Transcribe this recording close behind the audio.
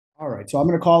right, so I'm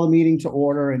going to call the meeting to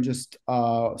order and just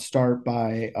start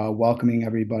by welcoming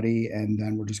everybody, and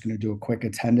then we're just going to do a quick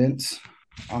attendance.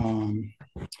 Um,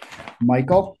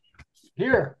 Michael,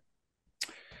 Here.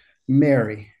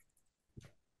 Mary,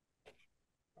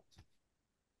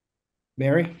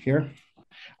 Mary here,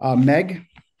 Meg,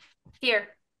 Here.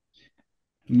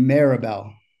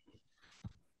 Maribel,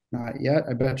 not yet.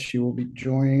 I bet she will be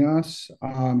joining us.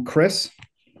 Chris,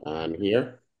 I'm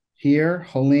here. here,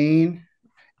 Helene,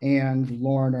 and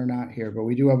Lauren are not here, but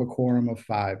we do have a quorum of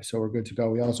 5, so we're good to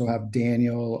go. We also have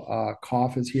Daniel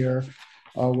Koff is here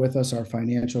with us, our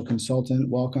financial consultant.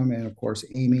 Welcome, and of course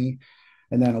Amy,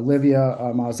 and then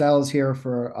Olivia Mazel is here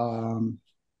for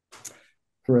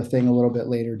a thing a little bit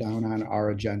later down on our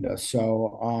agenda.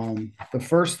 So the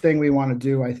first thing we want to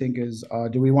do, I think, is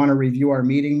do we want to review our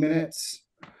meeting minutes?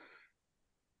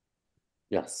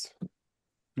 Yes.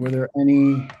 Were there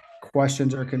any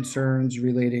questions or concerns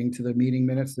relating to the meeting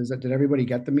minutes? Did everybody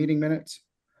get the meeting minutes?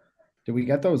 Did we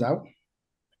get those out?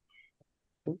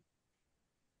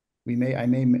 I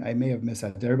may have missed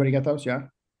that. Did everybody get those? Yeah.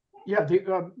 Yeah,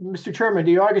 Mr. Chairman,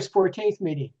 the August 14th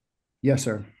meeting. Yes,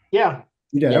 sir. Yeah.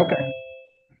 You did. Yep. Okay.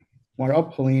 One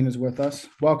up. Helene is with us.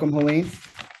 Welcome, Helene.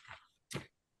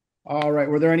 All right.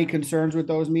 Were there any concerns with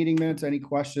those meeting minutes? Any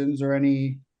questions or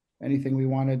anything we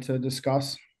wanted to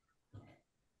discuss?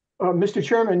 Mr.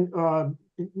 Chairman,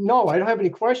 no, I don't have any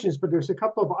questions, but there's a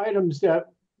couple of items that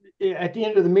at the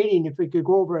end of the meeting, if we could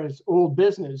go over as old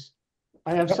business.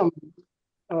 I have some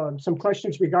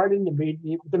questions regarding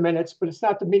the minutes, but it's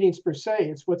not the meetings per se,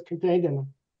 it's what's contained in them.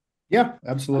 Yeah,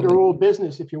 absolutely. Under old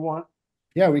business, if you want.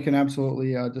 Yeah, we can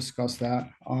absolutely discuss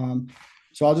that.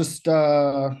 So I'll just,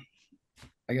 I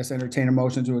guess, entertain a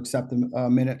motion to accept the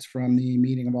minutes from the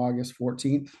meeting of August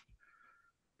 14th.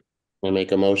 I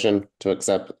make a motion to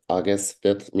accept August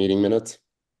 5th meeting minutes.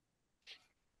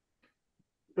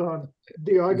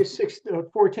 The August 6th,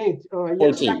 14th.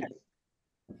 Yes, 14th.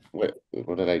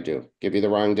 What did I do? Give you the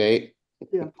wrong date?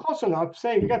 yeah, close enough.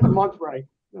 Saying you got the month right.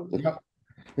 Yep.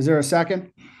 Is there a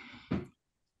second?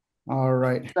 All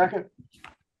right. Second.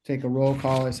 Take a roll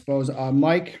call, I suppose.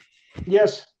 Mike?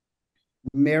 Yes.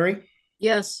 Mary?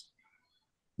 Yes.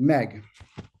 Meg?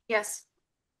 Yes.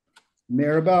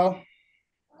 Maribel?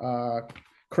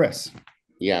 Chris?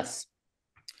 Yes.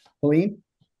 Helene?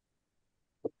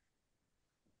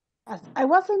 I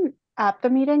wasn't at the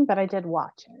meeting, but I did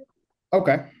watch it.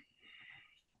 Okay.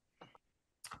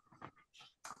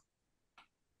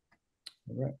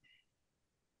 All right.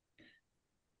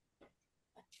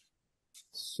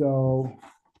 So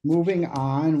moving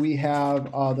on, we have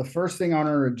the first thing on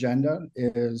our agenda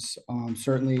is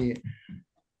certainly,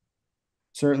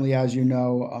 as you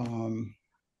know,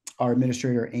 our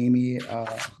administrator Amy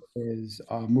is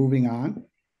moving on,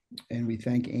 and we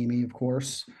thank Amy, of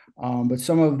course. But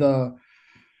some of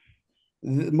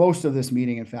most of this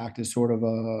meeting, in fact, is sort of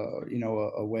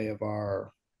a way of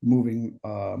our moving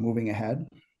ahead.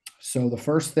 So the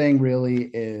first thing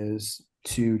really is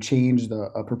to change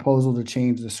a proposal to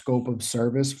change the scope of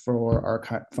service for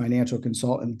our financial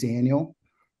consultant, Daniel,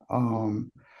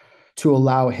 to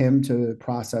allow him to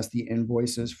process the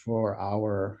invoices for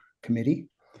our committee.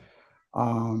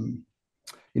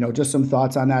 Just some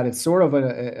thoughts on that. It's sort of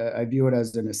I view it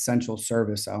as an essential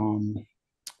service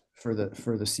for the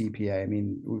CPA. I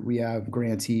mean, we have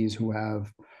grantees who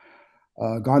have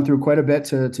gone through quite a bit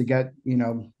to get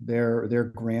their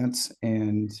grants,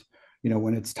 and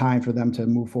when it's time for them to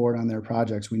move forward on their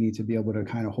projects, we need to be able to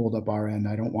kind of hold up our end.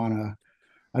 I don't want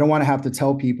to have to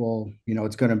tell people,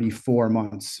 it's going to be 4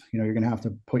 months. You're going to have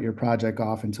to put your project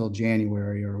off until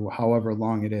January or however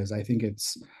long it is. I think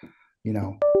it's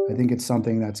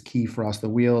something that's key for us. The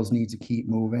wheels need to keep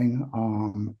moving.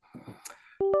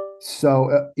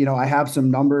 I have some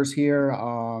numbers here.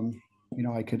 I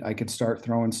could start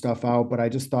throwing stuff out, but I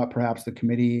just thought perhaps the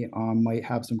committee might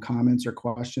have some comments or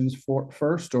questions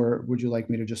first, or would you like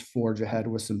me to just forge ahead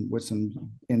with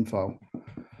some info?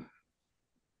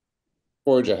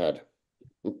 Forge ahead.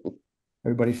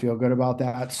 Everybody feel good about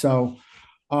that? So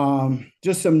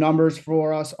just some numbers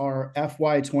for us. Our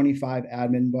FY25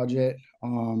 admin budget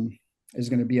is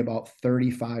going to be about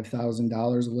 $35,000,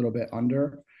 a little bit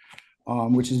under,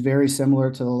 which is very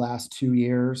similar to the last 2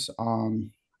 years.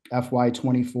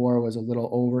 FY24 was a little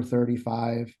over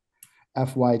 35.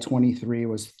 FY23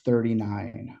 was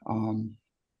 39.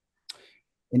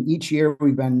 And each year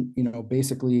we've been,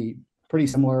 basically pretty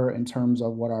similar in terms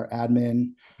of what our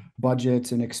admin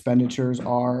budgets and expenditures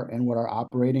are and what our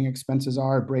operating expenses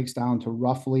are. It breaks down to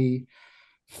roughly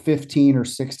 $15,000 or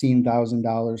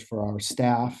 $16,000 for our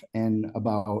staff, and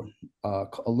about a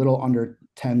little under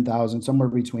 10,000, somewhere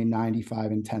between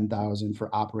 95 and 10,000 for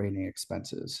operating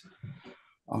expenses.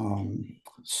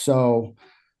 So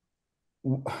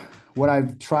what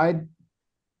I've tried,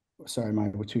 sorry, my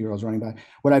 2-year-old's running by.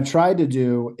 What I've tried to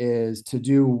do is to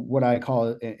do what I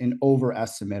call an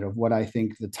overestimate of what I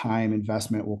think the time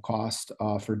investment will cost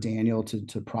for Daniel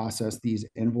to process these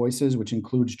invoices, which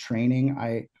includes training.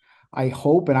 I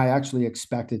hope, and I actually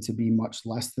expect it to be much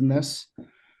less than this,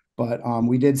 but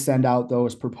we did send out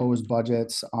those proposed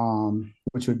budgets,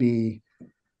 which would be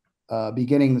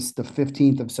beginning the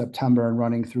 15th of September and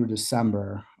running through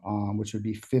December, which would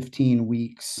be 15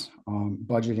 weeks,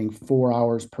 budgeting 4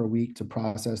 hours per week to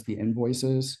process the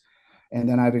invoices. And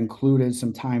then I've included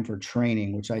some time for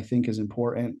training, which I think is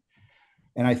important.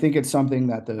 And I think it's something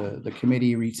that the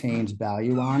committee retains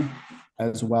value on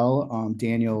as well.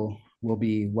 Daniel will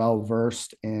be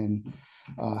well-versed in,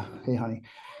 hey honey,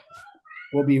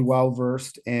 will be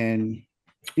well-versed in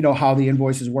how the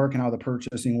invoices work and how the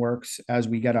purchasing works as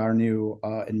we get our new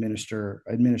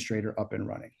administrator up and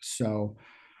running. So,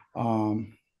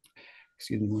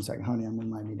 excuse me 1 second, honey, I'm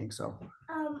in my meeting. So,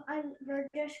 we're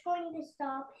just going to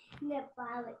stop in the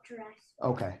violet dress.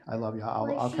 okay, I love you.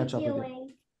 I'll catch up with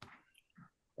you.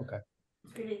 Okay.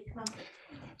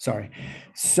 Sorry.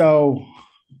 So,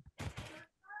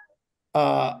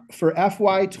 for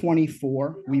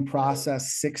FY24, we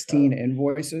processed 16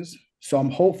 invoices. So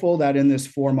I'm hopeful that in this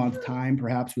 4-month time,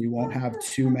 perhaps we won't have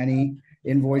too many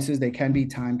invoices. They can be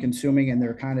time consuming, and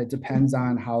they're kind of depends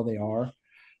on how they are.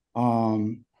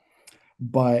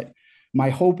 But my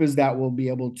hope is that we'll be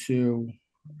able to,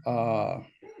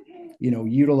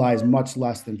 utilize much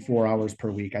less than 4 hours per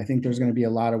week. I think there's going to be a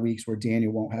lot of weeks where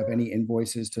Daniel won't have any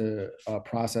invoices to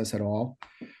process at all.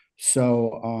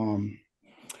 So,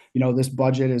 this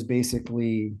budget is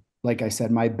basically, like I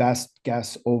said, my best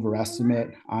guess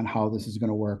overestimate on how this is going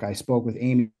to work. I spoke with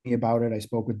Amy about it. I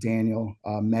spoke with Daniel.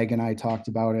 Meg and I talked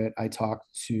about it. I talked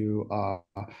to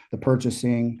the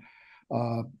purchasing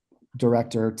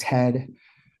director, Ted,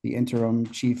 the interim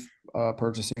chief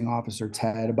purchasing officer,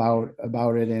 Ted, about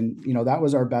it. And, that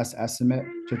was our best estimate,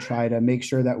 to try to make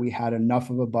sure that we had enough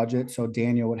of a budget so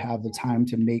Daniel would have the time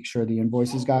to make sure the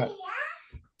invoices got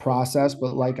processed.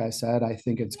 But like I said, I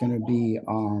think it's going to be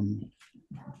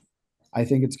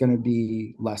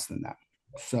less than that.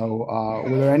 So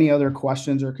were there any other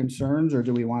questions or concerns, or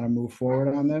do we want to move forward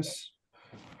on this?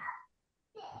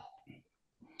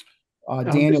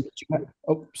 Daniel,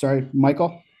 sorry,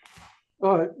 Michael?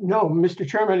 No, Mr.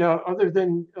 Chairman, other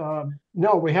than,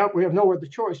 no, we have no other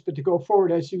choice but to go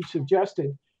forward as you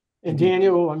suggested. And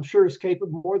Daniel, I'm sure, is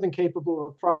more than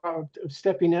capable of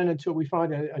stepping in until we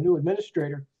find a new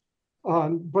administrator.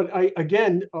 But I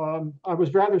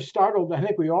was rather startled, I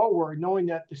think we all were, knowing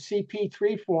that the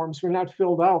CP3 forms were not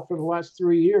filled out for the last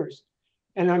 3 years.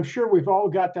 And I'm sure we've all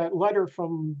got that letter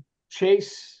from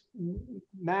Chase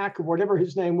Mack, or whatever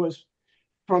his name was,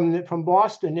 from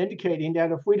Boston, indicating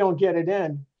that if we don't get it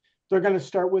in, they're going to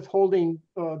start withholding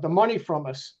the money from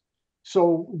us.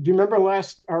 So do you remember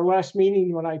our last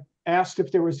meeting when I asked if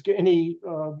there was any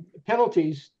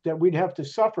penalties that we'd have to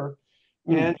suffer?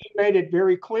 And he made it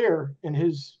very clear in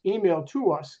his email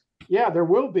to us, yeah, there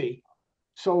will be.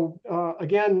 So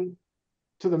again,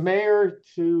 to the mayor,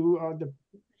 to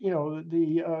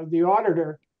the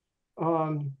auditor,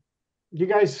 you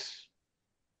guys,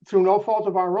 through no fault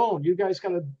of our own, you guys got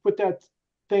to put that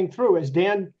thing through. As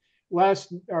Dan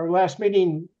our last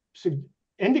meeting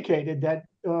indicated, that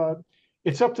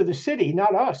it's up to the city,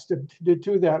 not us, to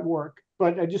do that work.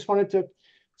 But I just wanted to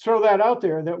throw that out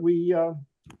there, that we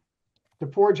to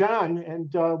forge on,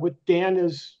 and with Dan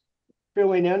is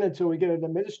filling in until we get an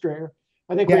administrator,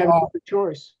 I think we have no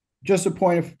choice. Just a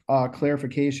point of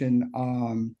clarification,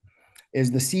 is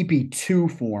the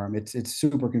CP2 form. It's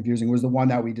super confusing. It was the one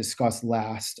that we discussed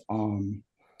last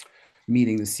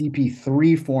meeting. The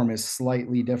CP3 form is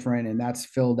slightly different, and that's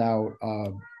filled out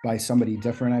by somebody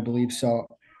different, I believe. So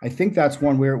I think that's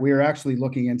one we're actually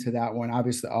looking into that one.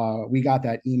 Obviously, we got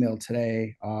that email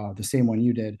today, the same one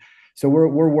you did. So we're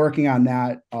working on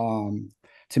that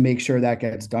to make sure that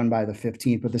gets done by the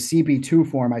 15th. But the CP2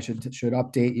 form, I should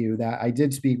update you that I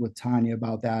did speak with Tanya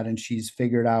about that, and she's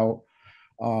figured out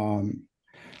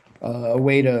a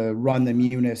way to run the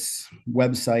Munis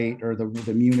website, or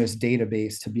the Munis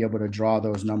database, to be able to draw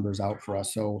those numbers out for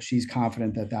us. So she's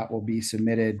confident that will be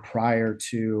submitted prior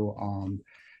to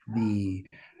the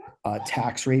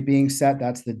tax rate being set.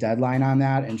 That's the deadline on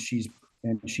that. And she's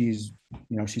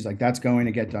like, that's going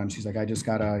to get done. She's like, I just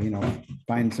gotta,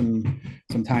 find some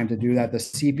time to do that. The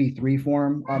CP3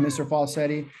 form, Mr.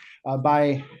 Falsetti,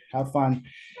 bye, have fun.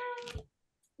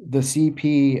 The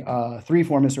CP 3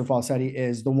 form, Mr. Falsetti,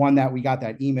 is the one that we got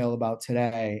that email about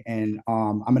today. And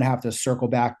I'm gonna have to circle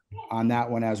back on that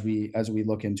one as we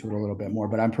look into it a little bit more,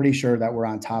 but I'm pretty sure that we're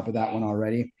on top of that one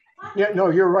already. Yeah, no,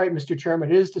 you're right, Mr.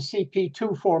 Chairman. It is the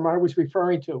CP2 form I was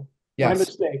referring to. My Yes.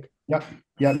 mistake. Yep.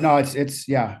 Yeah. No, it's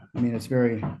yeah. I mean, it's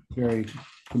very, very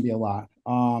can be a lot.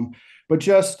 But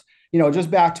just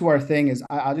just back to our thing is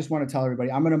I just want to tell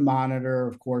everybody I'm going to monitor,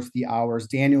 of course, the hours.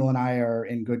 Daniel and I are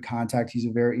in good contact. He's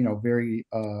a very, very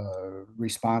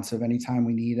responsive anytime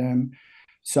we need him.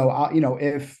 So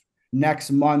if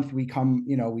next month we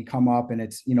come up and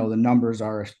it's, the numbers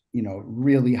are,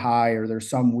 really high or there's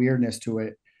some weirdness to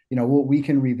it, we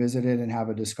can revisit it and have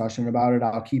a discussion about it.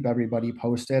 I'll keep everybody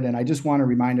posted. And I just want to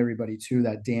remind everybody too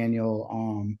that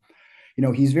Daniel,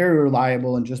 he's very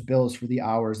reliable and just bills for the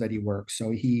hours that he works.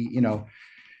 So he,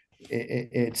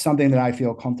 it's something that I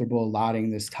feel comfortable allotting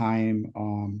this time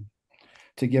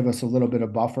to give us a little bit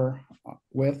of buffer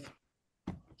with.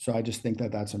 So I just think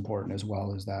that that's important as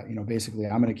well, is that, basically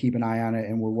I'm going to keep an eye on it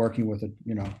and we're working with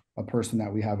a person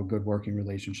that we have a good working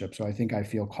relationship. So I think I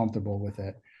feel comfortable with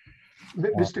it.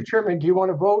 Mr. Chairman, do you want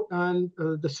to vote on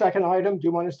the second item? Do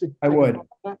you want us to? I would.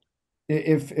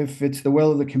 If it's the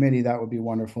will of the committee, that would be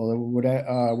wonderful. Would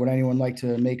anyone like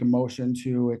to make a motion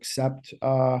to accept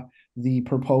the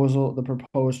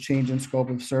proposed change in scope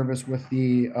of service with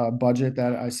the budget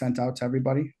that I sent out to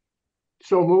everybody?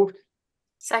 So moved.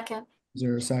 Second. Is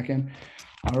there a second?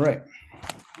 All right.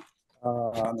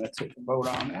 I'm going to take a vote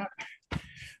on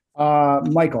that.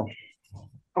 Michael.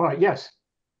 Yes.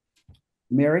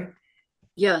 Mary.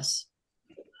 Yes.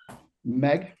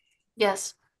 Meg.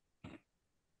 Yes.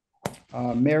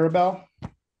 Maribel.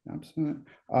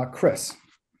 Chris.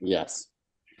 Yes.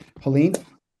 Helene.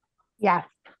 Yes.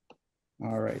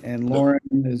 All right. And Lauren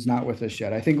is not with us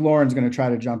yet. I think Lauren's going to try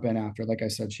to jump in after. Like I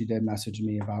said, she did message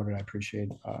me about it. I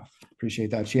appreciate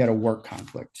that. She had a work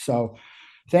conflict. So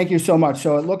thank you so much.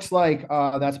 So it looks like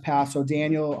that's passed. So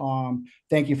Daniel,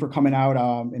 thank you for coming out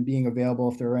and being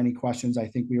available. If there are any questions, I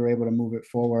think we were able to move it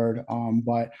forward.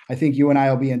 But I think you and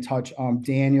I will be in touch.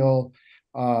 Daniel,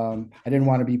 I didn't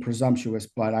want to be presumptuous,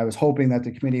 but I was hoping that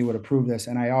the committee would approve this.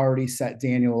 And I already set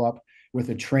Daniel up with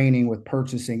a training with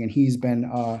purchasing, and he's been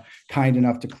kind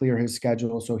enough to clear his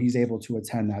schedule, so he's able to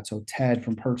attend that. So Ted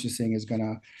from purchasing is going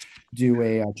to do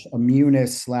a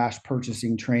Munis /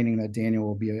 purchasing training that Daniel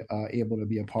will be able to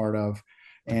be a part of.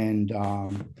 And,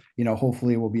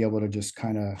 hopefully we'll be able to just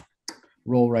kind of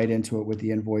roll right into it with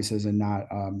the invoices and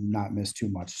not miss too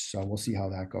much. So we'll see how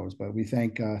that goes. But we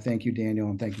thank you, Daniel,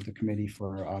 and thank you to the committee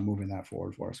for moving that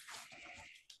forward for us.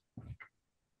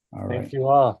 All right. Thank you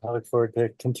all. I look forward to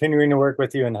continuing to work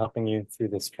with you and helping you through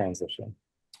this transition.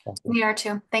 Thank you. We are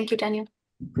too. Thank you, Daniel.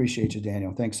 Appreciate you,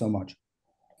 Daniel. Thanks so much.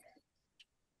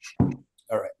 All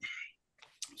right.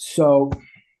 So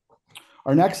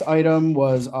our next item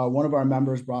was one of our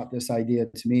members brought this idea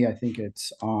to me. I think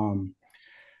it's, when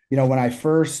I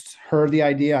first heard the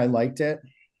idea, I liked it.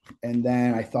 And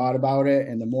then I thought about it.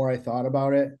 And the more I thought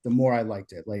about it, the more I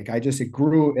liked it. Like it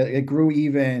grew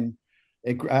even.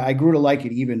 I grew to like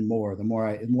it even more the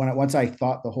more once I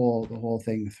thought the whole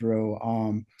thing through.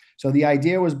 So the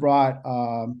idea was brought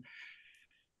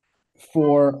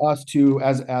for us to,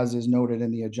 as is noted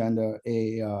in the agenda,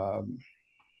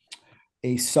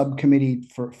 a subcommittee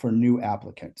for new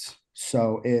applicants.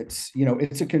 So it's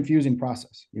a confusing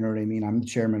process. You know what I mean? I'm the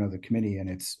chairman of the committee,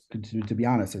 and it's, to be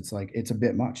honest, it's like it's a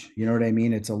bit much. You know what I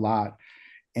mean? It's a lot.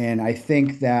 And I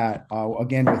think that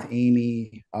again with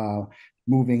Amy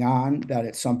moving on, that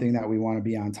it's something that we want to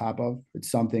be on top of.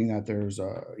 It's something that there's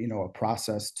a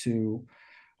process to,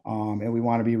 and we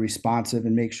want to be responsive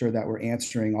and make sure that we're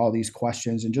answering all these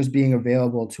questions and just being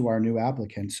available to our new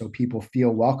applicants, so people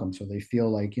feel welcome, so they feel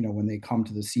like when they come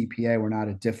to the CPA, we're not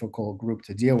a difficult group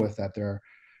to deal with, that they're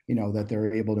that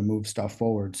they're able to move stuff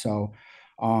forward. So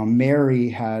Mary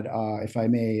had, if I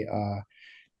may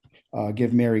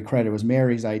give Mary credit, it was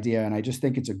Mary's idea, and I just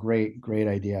think it's a great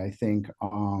idea. I think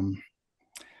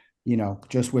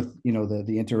just with,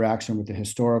 the interaction with the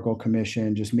historical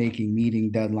commission, just making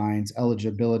meeting deadlines,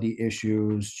 eligibility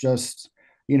issues, just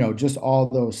all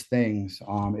those things.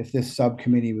 If this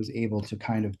subcommittee was able to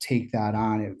kind of take that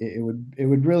on, it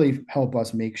would really help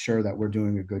us make sure that we're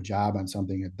doing a good job on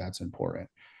something that's important.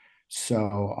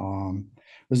 So,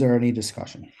 was there any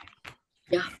discussion?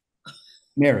 Yeah.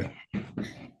 Mary.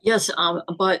 Yes,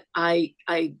 but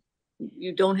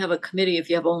you don't have a committee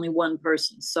if you have only one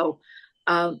person. So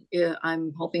yeah,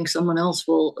 I'm hoping someone else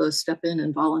will step in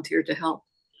and volunteer to help.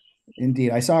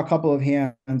 Indeed. I saw a couple of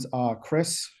hands.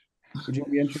 Chris, Would you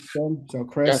be interested? So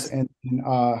Chris Yes. and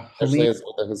Especially Helene. as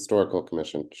with the historical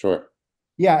commission, sure.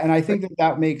 Yeah, and I think that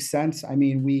that makes sense. I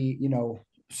mean,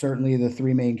 certainly the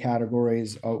three main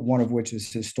categories, one of which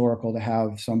is historical, to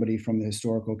have somebody from the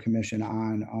historical commission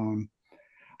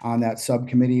on that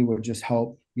subcommittee would just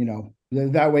help,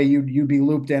 that way you'd be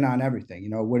looped in on everything,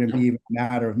 it wouldn't be even a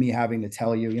matter of me having to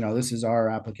tell you, this is our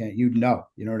applicant, you know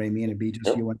what I mean? It'd be just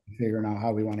Yep. you and figuring out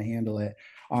how we want to handle it.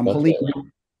 That's Helene, right.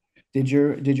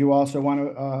 did you also want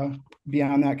to be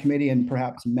on that committee, and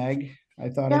perhaps Meg? I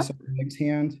thought I Yep. saw Meg's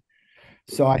hand.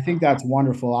 So I think that's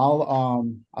wonderful.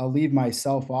 I'll leave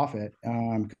myself off it,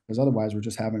 because otherwise we're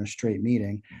just having a straight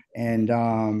meeting. And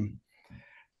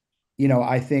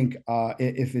I think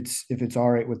if it's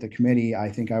all right with the committee, I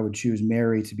think I would choose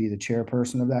Mary to be the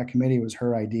chairperson of that committee. It was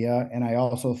her idea. And I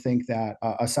also think that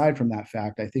aside from that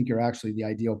fact, I think you're actually the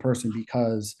ideal person,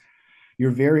 because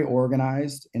you're very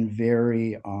organized and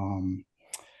very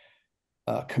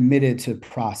committed to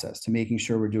process, to making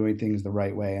sure we're doing things the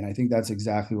right way. And I think that's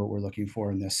exactly what we're looking for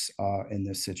in this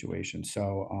situation.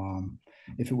 So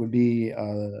if it would be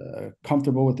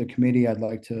comfortable with the committee, I'd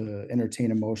like to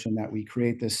entertain a motion that we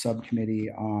create this subcommittee.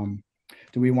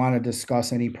 Do we want to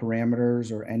discuss any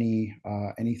parameters or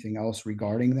anything else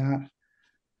regarding that?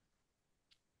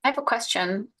 I have a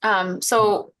question.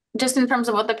 So just in terms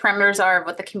of what the parameters are of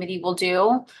what the committee will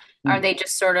do, are they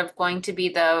just sort of going to be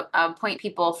the point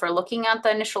people for looking at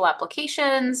the initial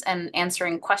applications and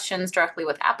answering questions directly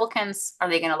with applicants? Are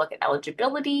they going to look at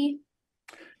eligibility?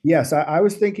 Yes, I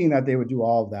was thinking that they would do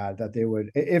all of that, that they would,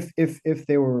 if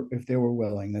they were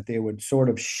willing, that they would sort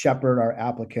of shepherd our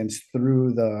applicants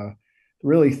through the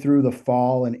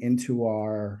fall and into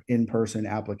our in-person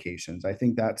applications. I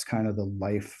think that's kind of the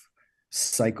life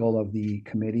cycle of the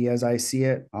committee as I see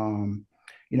it.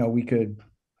 We could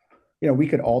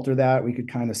alter that. We could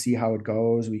kind of see how it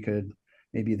goes.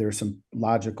 Maybe there's some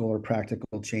logical or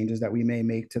practical changes that we may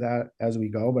make to that as we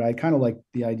go, but I kind of like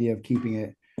the idea of keeping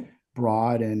it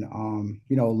broad and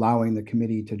allowing the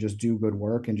committee to just do good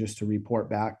work and just to report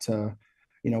back to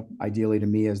ideally to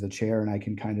me as the chair, and I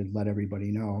can kind of let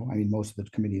everybody know. I mean, most of the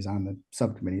committee is on the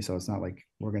subcommittee, so it's not like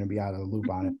we're going to be out of the loop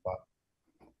on it, but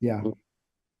yeah.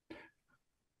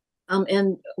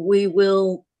 And we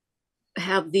will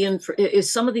have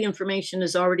some of the information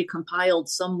is already compiled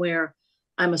somewhere,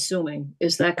 I'm assuming.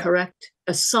 Is that correct?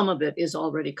 Some of it is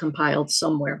already compiled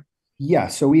somewhere. Yeah,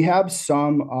 so we have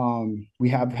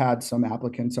had some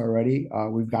applicants already.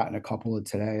 We've gotten a couple of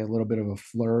today, a little bit of a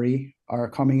flurry are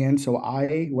coming in. So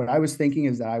what I was thinking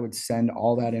is that I would send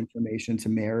all that information to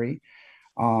Mary.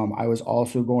 I was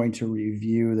also going to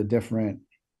review the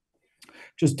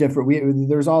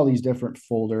there's all these different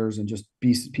folders and just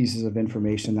pieces of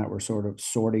information that we're sort of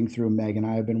sorting through. Meg and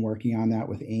I have been working on that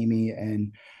with Amy,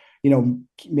 and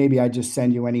maybe I just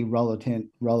send you any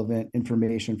relevant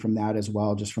information from that as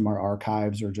well, just from our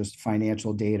archives, or just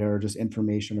financial data, or just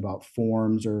information about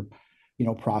forms, or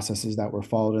processes that were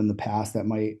followed in the past that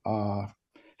might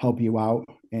help you out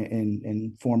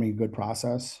in forming a good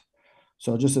process.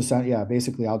 So just to send, yeah,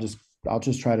 basically I'll just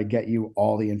try to get you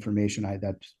all the information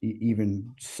that's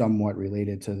even somewhat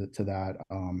related to that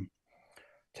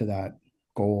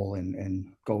goal,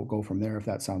 and go from there, if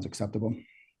that sounds acceptable.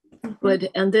 Good.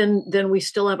 And then we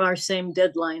still have our same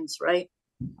deadlines, right?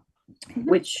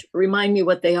 Which remind me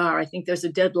what they are. I think there's a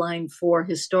deadline for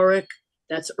historic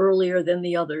that's earlier than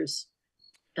the others.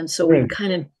 And so we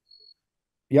kind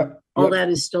of, all that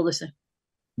is still the same.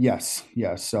 Yes.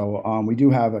 So we do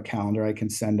have a calendar. I can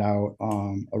send out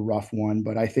a rough one,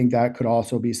 but I think that could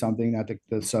also be something that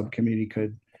the subcommittee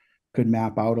could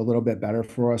map out a little bit better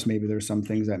for us. Maybe there's some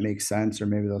things that make sense, or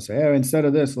maybe they'll say, oh, instead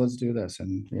of this, let's do this.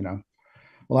 And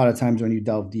a lot of times when you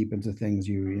delve deep into things,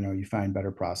 you find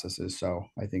better processes. So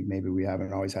I think maybe we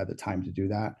haven't always had the time to do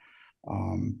that.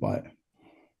 But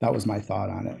that was my thought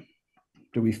on it.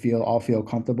 Do we all feel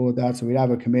comfortable with that? So we'd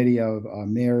have a committee of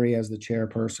Mary as the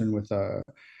chairperson, with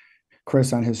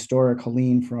Chris on historic,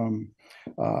 Helene from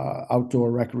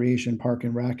outdoor recreation, park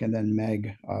and rec, and then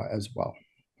Meg as well.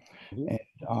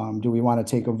 And do we want to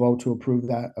take a vote to approve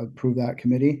that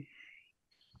committee?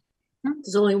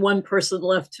 There's only one person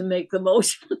left to make the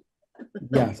motion.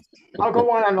 Yes. I'll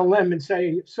go on a limb and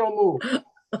say, so move.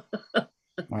 All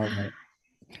right.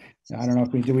 I don't know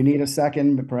do we need a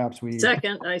second, but perhaps we. I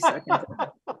second. I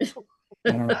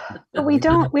don't know. But we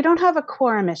don't have a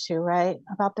quorum issue, right,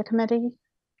 about the committee?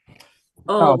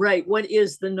 Oh, right. What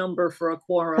is the number for a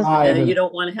quorum? You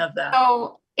don't want to have that.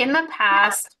 So in the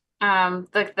past,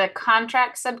 the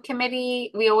contract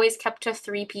subcommittee, we always kept to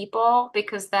 3 people,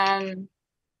 because then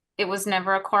it was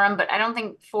never a quorum, but I don't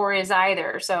think 4 is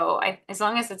either. So as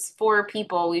long as it's 4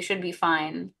 people, we should be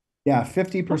fine. Yeah,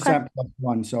 50% plus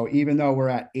one. So even though we're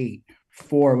at 8,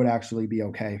 4 would actually be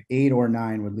okay. 8 or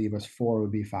 9 would leave us, 4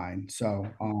 would be fine. So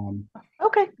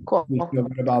Okay, cool. we feel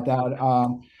good about that.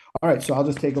 All right, so I'll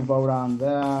just take a vote on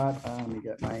that. Let me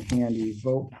get my handy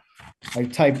vote. I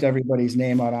typed everybody's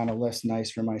name out on a list,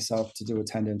 nice for myself to do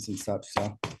attendance and stuff.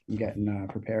 So I'm getting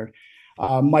prepared.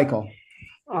 Michael,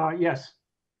 Yes.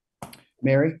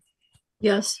 Mary,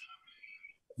 Yes,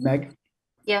 Meg,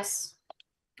 Yes.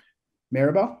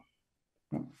 Maribel,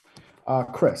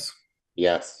 Chris,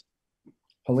 Yes.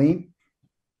 Helene,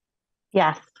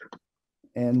 Yes.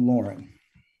 and Lauren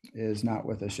is not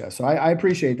with us yet. So I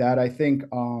appreciate that. I think,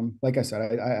 like I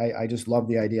said, I just love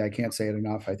the idea. I can't say it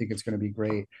enough. I think it's going to be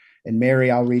great. And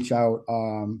Mary, I'll reach out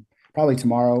probably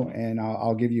tomorrow, and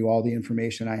I'll give you all the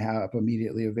information I have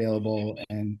immediately available,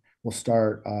 and we'll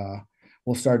start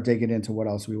digging into what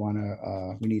else we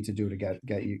need to do to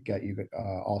get you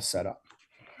all set up.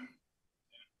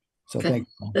 So Okay. thank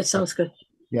you. that sounds good.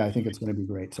 Yeah, I think it's going to be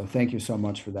great. So thank you so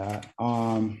much for that.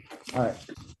 All right.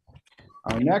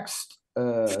 Our next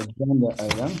agenda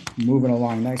item, moving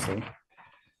along nicely,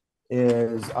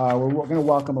 is we're going to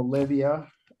welcome Olivia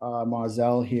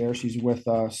Marzell here. She's with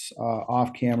us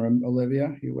off camera.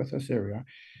 Olivia, you with us? There we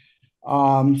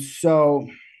are. So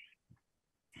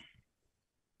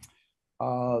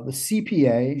the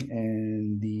CPA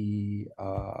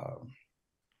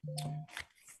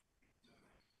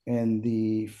and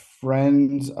the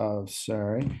Friends of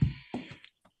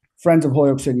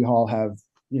Holyoke City Hall have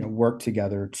worked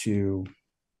together to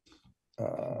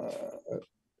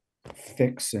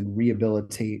fix and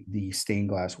rehabilitate the stained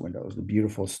glass windows,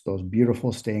 those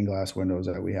beautiful stained glass windows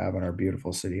that we have in our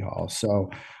beautiful city hall. So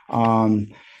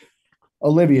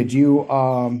Olivia, did you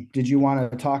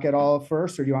want to talk at all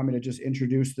first, or do you want me to just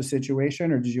introduce the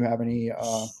situation, or did you have any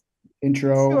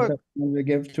intro Sure. that you wanted to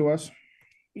give to us?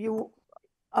 You,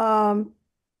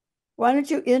 why don't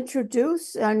you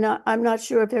introduce? I'm not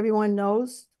sure if everyone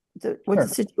knows what Sure. the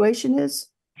situation is.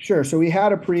 Sure. So we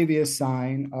had a previous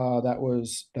sign that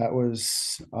was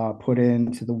put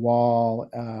into the wall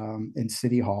in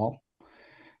City Hall,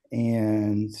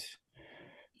 and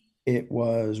it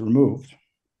was removed.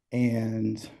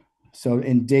 And so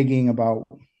in digging about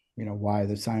why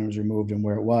the sign was removed and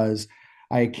where it was,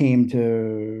 I came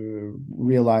to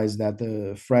realize that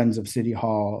the Friends of City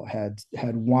Hall had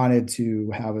wanted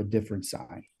to have a different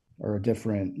sign or a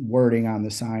different wording on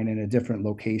the sign and a different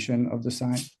location of the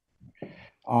sign.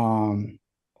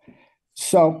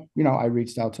 So, I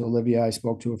reached out to Olivia. I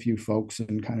spoke to a few folks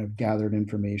and kind of gathered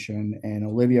information. And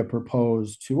Olivia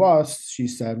proposed to us, she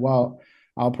said, well,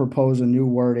 I'll propose a new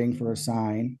wording for a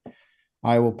sign.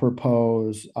 I will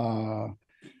propose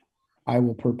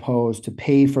to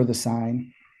pay for the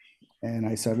sign. And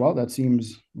I said, well, that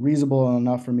seems reasonable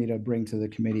enough for me to bring to the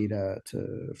committee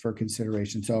for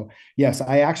consideration. So yes,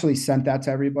 I actually sent that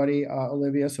to everybody,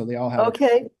 Olivia. So they all have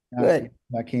Okay, good.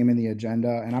 that came in the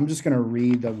agenda, and I'm just going to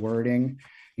read the wording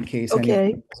in case Okay.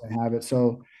 anyone doesn't have it.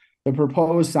 So the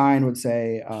proposed sign would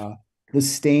say, the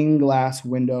stained glass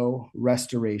window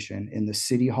restoration in the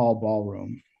City Hall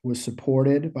ballroom was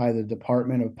supported by the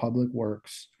Department of Public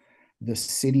Works, the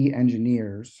city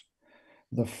engineers,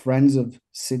 the Friends of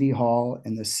City Hall,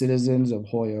 and the citizens of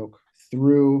Holyoke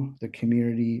through the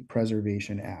Community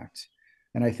Preservation Act.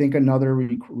 And I think another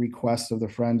request of the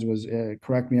Friends was,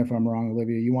 correct me if I'm wrong,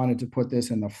 Olivia, you wanted to put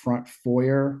this in the front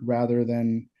foyer rather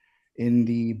than in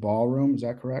the ballroom. Is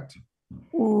that correct?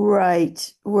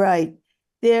 Right.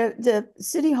 The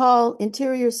City Hall,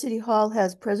 interior City Hall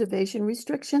has preservation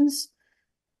restrictions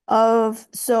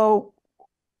so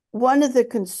one of the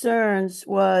concerns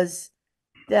was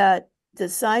that the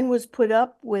sign was put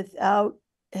up without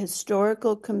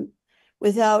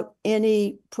without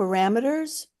any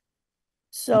parameters.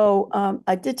 So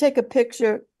I did take a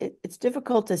picture. It's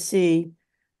difficult to see,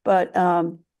 but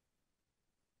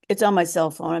it's on my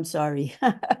cell phone. I'm sorry.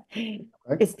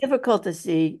 It's difficult to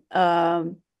see.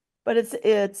 But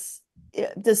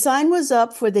the sign was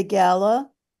up for the gala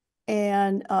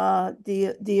and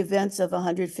the events of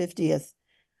 150th.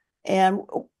 And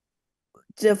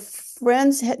the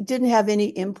Friends didn't have any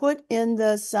input in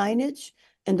the signage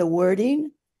and the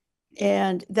wording.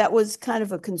 And that was kind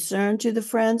of a concern to the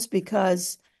Friends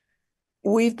because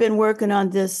we've been working on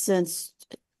this since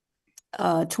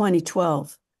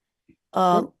 2012.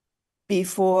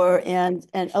 Before and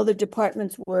other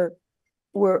departments were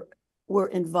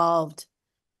involved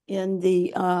in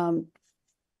the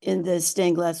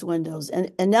stained glass windows.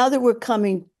 And now that we're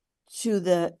coming to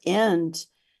the end,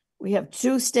 we have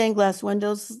 2 stained glass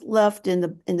windows left in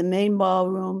the main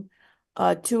ballroom,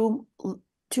 2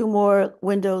 two more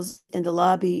windows in the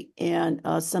lobby and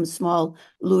some small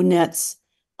lunettes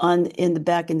in the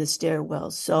back in the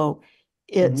stairwell. So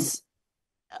it's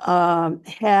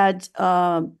had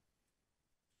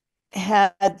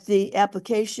the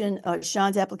application,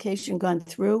 Sean's application gone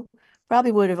through,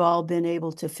 probably would have all been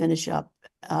able to finish up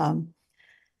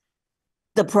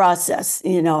the process,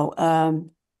 you know.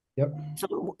 Yep.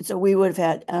 So we would have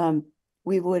had all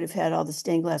the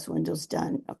stained glass windows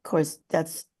done. Of course,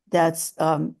 that's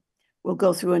we'll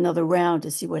go through another round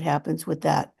to see what happens with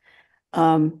that.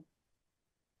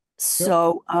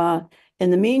 So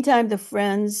in the meantime, the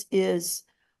Friends is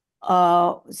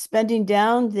spending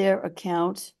down their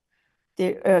accounts.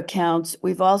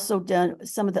 We've also done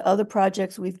some of the other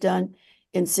projects we've done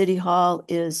in City Hall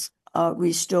is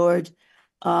restored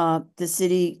the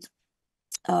city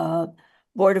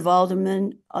Board of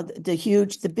Aldermen,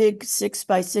 the big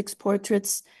 6x6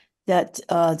 portraits that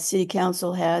the City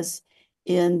Council has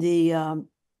in the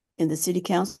City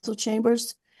Council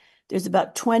chambers. There's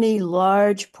about 20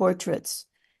 large portraits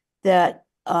that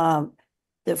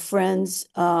the Friends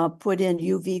put in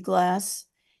UV glass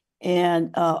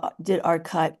and did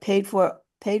paid for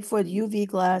the UV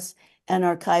glass and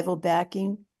archival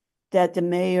backing that the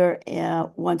mayor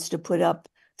wants to put up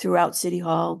throughout City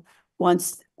Hall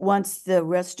once the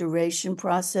restoration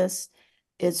process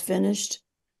is finished.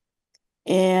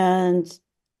 And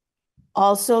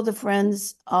also the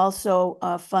Friends also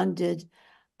funded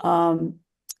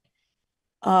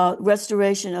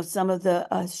restoration of some of the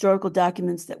historical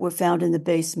documents that were found in the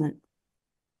basement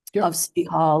of City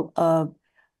Hall,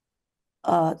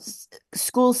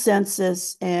 school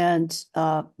census and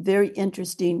very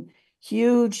interesting,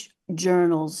 huge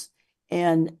journals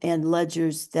and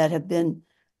ledgers that have been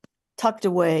tucked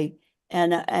away.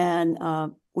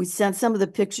 And we sent some of the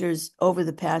pictures over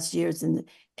the past years, and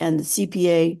the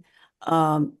CPA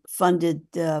funded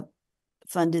that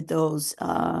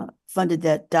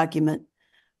document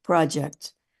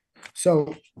project.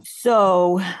 So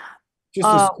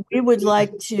we would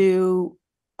like to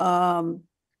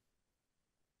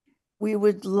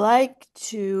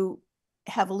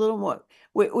have a little more.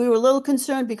 We were a little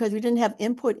concerned because we didn't have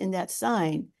input in that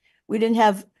sign. We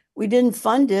didn't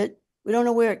fund it. We don't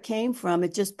know where it came from.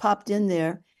 It just popped in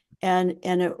there, and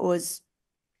it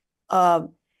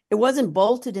wasn't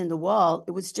bolted in the wall.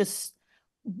 It was just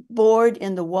bored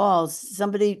in the walls.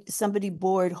 Somebody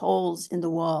bored holes in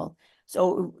the wall.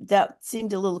 So that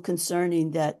seemed a little concerning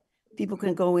that people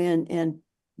can go in and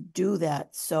do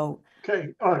that. So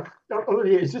Okay,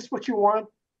 Olivia, is this what you want?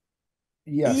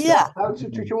 yes. Yeah. That's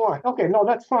what you want. Okay, no,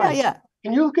 that's fine. Yeah.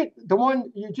 Can you look at the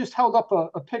one you just held up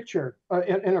a picture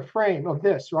in a frame of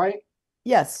this, right?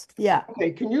 Yes. Yeah.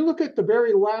 Okay, can you look at the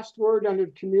very last word under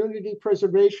community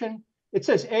preservation? It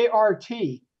says ART.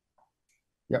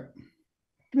 Yep.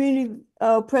 Community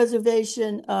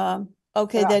preservation.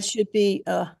 Okay, Yeah. that should be.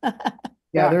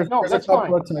 Yeah, there's a that's couple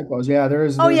fine. of typos. Yeah,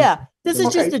 there's. Oh yeah, this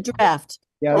is just Okay. a draft.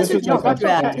 Yeah, This this is is just a that's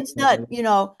draft. okay. It's not, you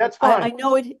know. That's I fine.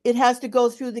 know it has to go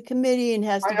through the committee and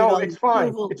has to I get know, all it's the fine.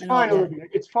 approval It's and all fine, that. Olivia.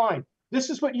 It's fine.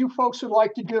 This is what you folks would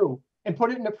like to do and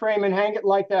put it in a frame and hang it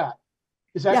like that.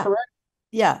 Is that Yeah. correct?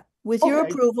 Yeah, with your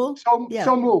Okay. approval. So, Yeah.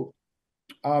 so move.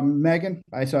 Megan,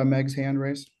 I saw Meg's hand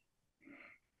raised.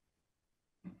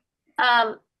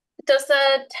 Does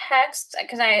the text,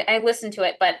 because I listened to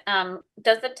it, but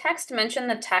does the text mention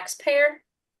the taxpayer?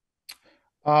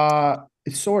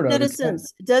 It's sort of.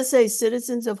 Citizens. It does say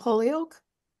citizens of Holyoke.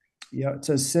 Yeah, it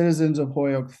says citizens of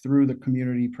Holyoke through the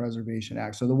Community Preservation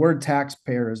Act. So the word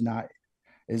taxpayer is not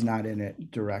in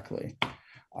it directly.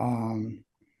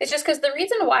 It's just because the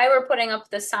reason why we're putting up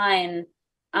the sign,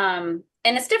 and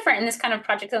it's different in this kind of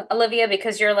project, Olivia,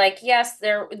 because you're like, yes,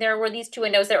 there were these two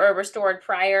windows that were restored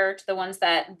prior to the ones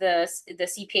that the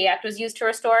CPA Act was used to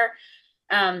restore.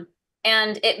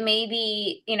 And it may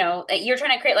be, you know, you're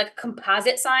trying to create like a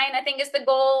composite sign, I think is the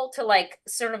goal, to like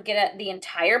sort of get at the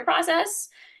entire process.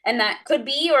 And that could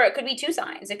be, or it could be two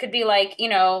signs. It could be like, you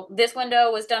know, this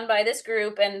window was done by this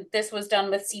group and this was done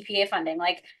with CPA funding.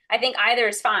 Like, I think either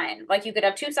is fine. Like you could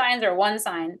have two signs or one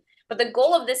sign. But the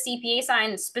goal of this CPA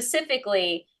sign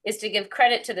specifically is to give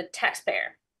credit to the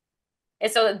taxpayer.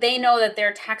 And so that they know that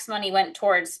their tax money went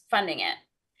towards funding it.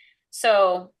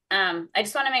 So I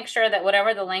just want to make sure that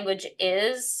whatever the language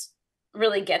is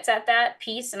really gets at that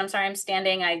piece. And I'm sorry, I'm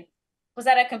standing. I was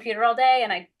at a computer all day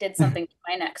and I did something to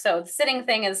my neck. So the sitting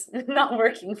thing is not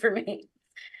working for me.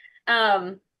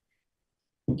 Yes.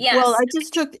 Well,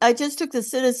 I just took the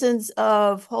citizens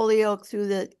of Holyoke through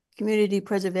the Community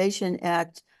Preservation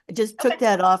Act. I just took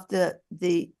that off the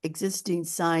existing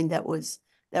sign that was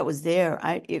there.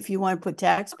 If you want to put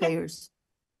taxpayers.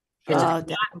 It's just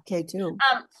That's okay too.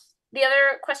 the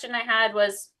other question I had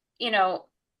was,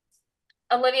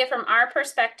 Olivia, from our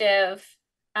perspective,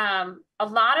 a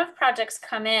lot of projects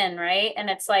come in, right? And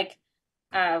it's like,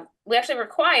 we actually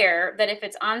require that if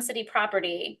it's on city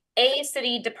property, a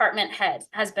city department head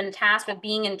has been tasked with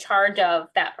being in charge of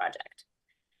that project.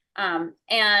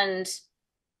 And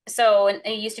so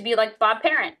it used to be like Bob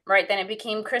Parent, right? Then it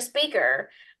became Chris Baker,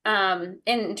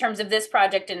 in terms of this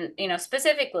project and,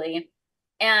 specifically.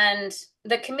 And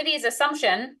the committee's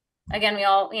assumption, again, we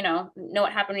all, know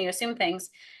what happened when you assume things,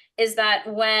 is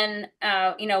that when,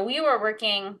 we were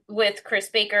working with Chris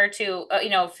Baker to,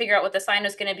 figure out what the sign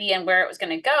was going to be and where it was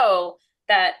going to go,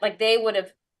 that like they would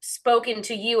have spoken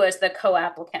to you as the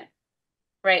co-applicant,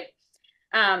 right?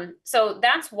 So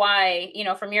that's why,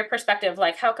 from your perspective,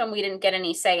 like, how come we didn't get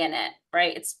any say in it,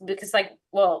 right? It's because like,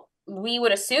 well, we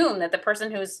would assume that the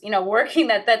person who's, working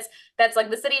that's like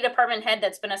the city department head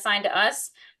that's been assigned to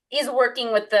us is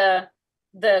working with the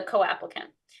co-applicant.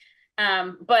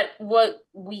 But what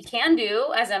we can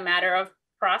do as a matter of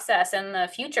process in the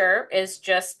future is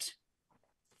just,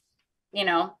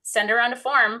 send around a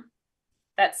form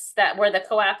where the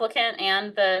co-applicant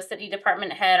and the city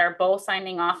department head are both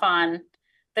signing off on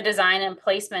the design and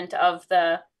placement of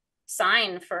the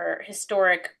sign for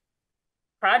historic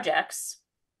projects.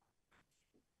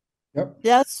 Yep.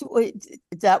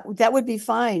 That would be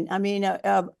fine. I mean,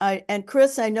 and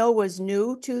Chris, I know, was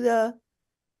new to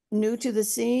the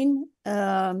scene.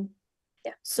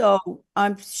 So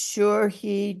I'm sure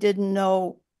he didn't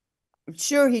know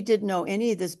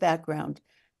any of this background,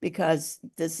 because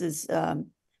this is,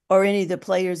 or any of the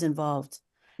players involved.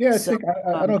 Yeah, So,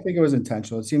 I don't think it was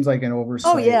intentional. It seems like an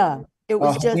oversight. Oh, yeah, it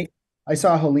was just, I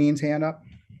saw Helene's hand up.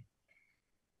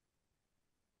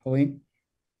 Helene?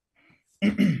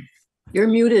 You're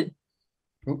muted.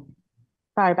 Oh,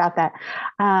 Sorry about that.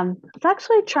 I was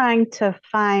actually trying to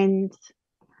find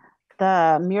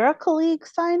the Miracle League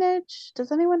signage.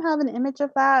 Does anyone have an image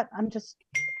of that? I'm just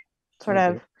sort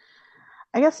of,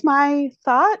 I guess my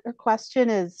thought or question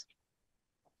is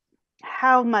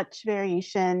how much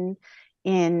variation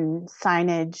in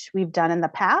signage we've done in the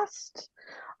past.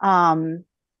 And,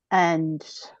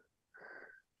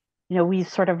 we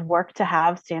sort of work to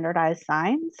have standardized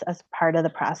signs as part of the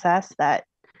process that,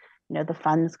 the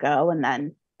funds go, and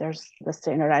then there's the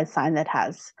standardized sign that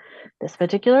has this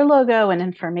particular logo and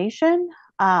information.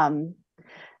 And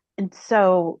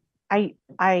so I'm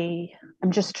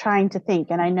just trying to think,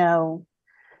 and I know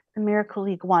the Miracle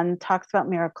League one talks about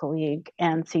Miracle League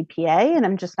and CPA, and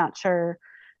I'm just not sure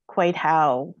quite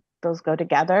how those go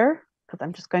together, because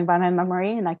I'm just going by my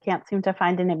memory and I can't seem to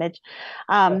find an image.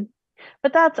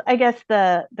 But that's, I guess,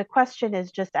 the question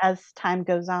is just as time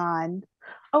goes on.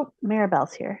 Oh,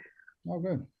 Maribel's here. oh,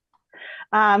 good.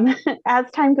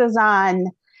 As time goes on,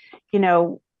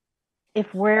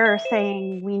 if we're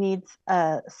saying we need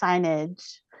signage,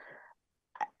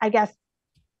 I guess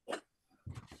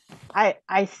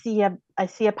I see a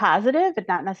positive, but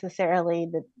not necessarily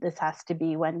that this has to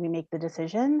be when we make the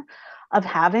decision of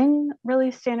having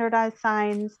really standardized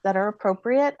signs that are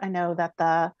appropriate. I know that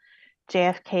the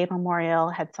JFK Memorial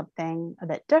had something a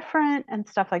bit different and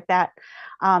stuff like that.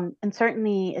 And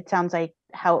certainly it sounds like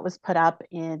how it was put up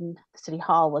in City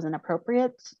Hall wasn't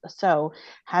appropriate. So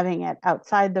having it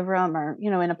outside the room, or,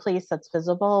 in a place that's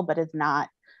visible, but is not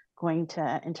going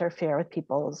to interfere with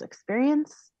people's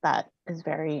experience, that is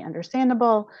very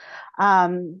understandable.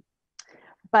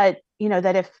 But,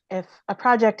 that if a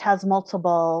project has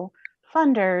multiple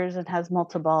funders and has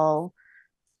multiple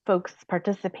folks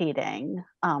participating,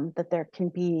 that there can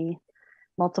be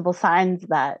multiple signs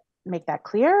that make that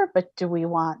clear. But do we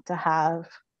want to have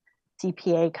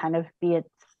CPA kind of be its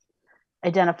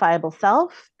identifiable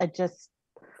self? Just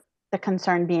the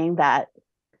concern being that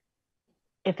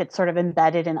if it's sort of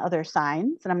embedded in other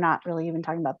signs, and I'm not really even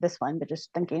talking about this one, but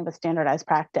just thinking of a standardized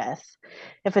practice,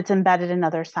 if it's embedded in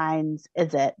other signs,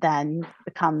 is it then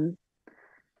become,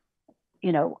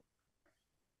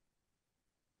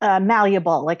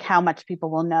 malleable, like how much people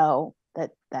will know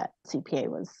that CPA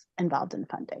was involved in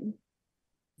funding?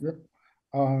 Yep.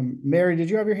 Mary, did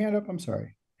you have your hand up? I'm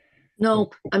sorry. No,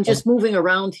 I'm just moving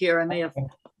around here. I may have,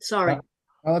 sorry.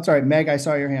 Oh, that's all right. Meg, I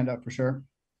saw your hand up for sure.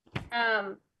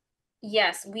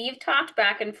 Yes, we've talked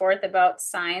back and forth about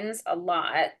signs a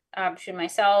lot, between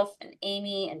myself and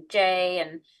Amy and Jay.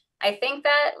 And I think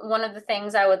that one of the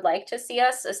things I would like to see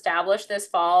us establish this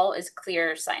fall is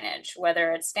clear signage,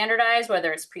 whether it's standardized,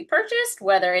 whether it's pre-purchased,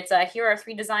 whether it's here are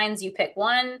 3 designs, you pick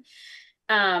one.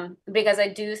 Because I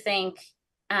do think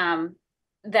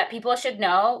that people should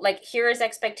know, like, here is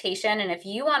expectation. And if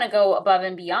you want to go above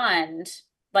and beyond,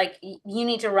 like you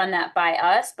need to run that by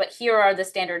us, but here are the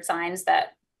standard signs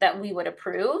that we would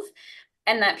approve,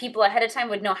 and that people ahead of time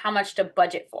would know how much to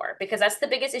budget for, because that's the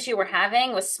biggest issue we're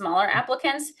having with smaller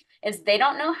applicants is they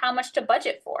don't know how much to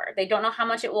budget for. They don't know how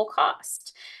much it will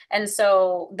cost. And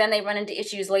so then they run into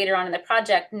issues later on in the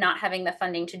project, not having the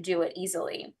funding to do it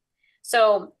easily.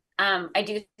 So I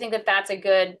do think that that's a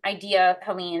good idea,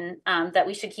 Helene, that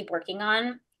we should keep working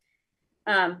on.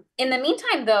 In the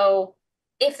meantime, though,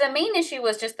 if the main issue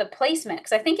was just the placement,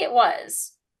 because I think it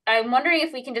was, I'm wondering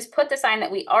if we can just put the sign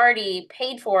that we already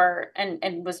paid for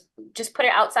and was just put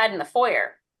it outside in the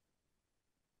foyer.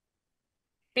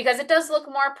 Because it does look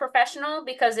more professional,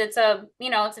 because it's a,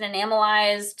 it's an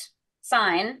enamelized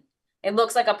sign. It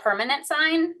looks like a permanent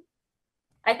sign.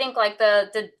 I think like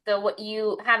the what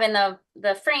you have in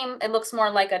the frame, it looks more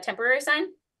like a temporary sign.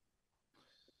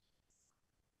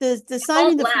 The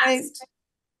sign in the frame, Last.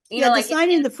 the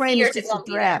sign in the frame is years it just a won't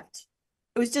be there. draft.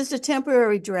 It was just a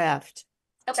temporary draft.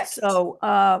 Okay.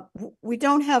 So we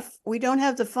don't have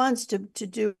the funds to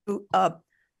do a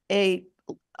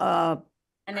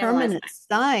permanent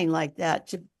sign like that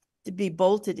to be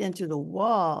bolted into the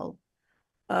wall.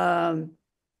 But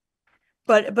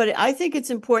I think it's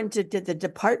important to get the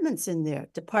departments in there,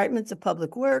 departments of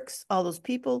public works, all those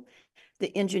people,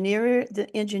 the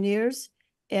engineers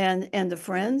and the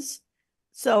friends.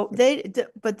 So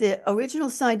but the original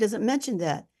sign doesn't mention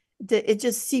that. It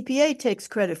just CPA takes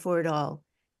credit for it all.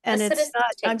 And it's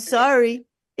not, I'm sorry,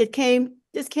 this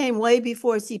came way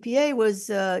before CPA was,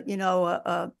 a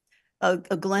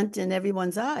glint in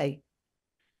everyone's eye.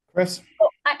 Chris?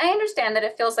 I understand that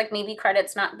it feels like maybe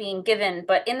credit's not being given,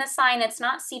 but in the sign, it's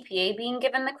not CPA being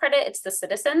given the credit, it's the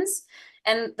citizens.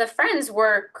 And the friends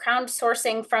were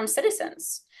crowdsourcing from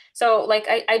citizens. So like,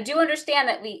 I do understand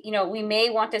that we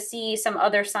may want to see some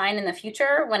other sign in the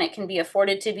future when it can be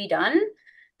afforded to be done.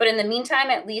 But in the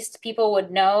meantime, at least people would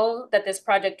know that this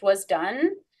project was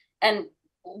done and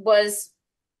was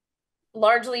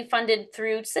largely funded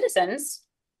through citizens,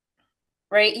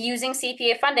 right? Using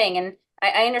CPA funding. And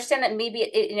I understand that maybe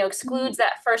it excludes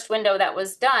that first window that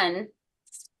was done.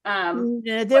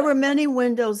 There were many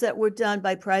windows that were done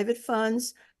by private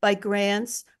funds, by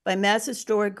grants, by Mass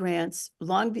Historic grants,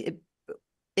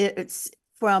 it's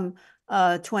from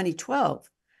 2012.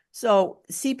 So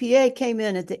CPA came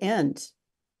in at the end.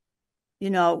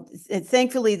 And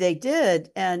thankfully they did,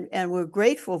 and we're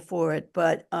grateful for it.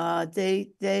 But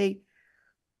the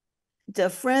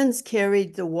friends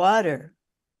carried the water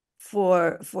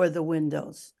for the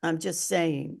windows. I'm just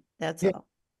saying, that's all.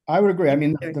 I would agree. I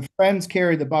mean, the friends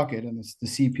carried the bucket, and the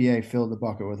CPA filled the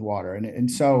bucket with water, and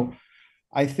so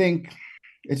I think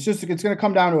it's going to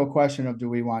come down to a question of, do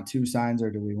we want two signs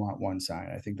or do we want one sign?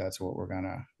 I think that's what we're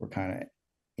kind of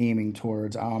aiming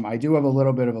towards. I do have a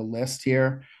little bit of a list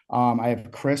here. I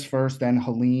have Chris first, then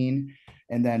Helene,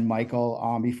 and then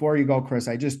Michael. Before you go, Chris,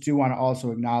 I just do want to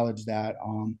also acknowledge that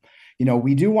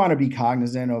we do want to be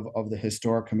cognizant of the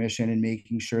Historic Commission and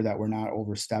making sure that we're not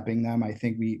overstepping them. I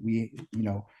think we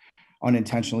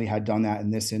unintentionally had done that in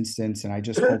this instance, and I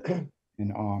just hope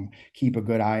and keep a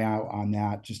good eye out on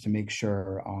that, just to make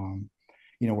sure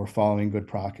we're following good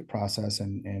process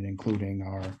and including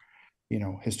our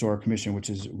Historic Commission, which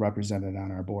is represented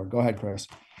on our board. Go ahead, Chris.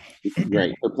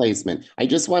 Right, replacement. I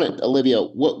just wanted, Olivia,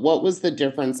 what was the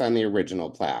difference on the original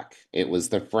plaque? It was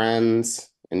the Friends,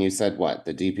 and you said what?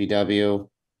 The DPW?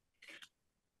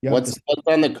 Yep. What's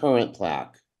on the current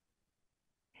plaque?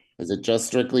 Is it just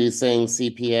strictly saying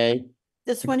CPA?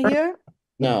 This one here?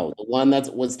 No, the one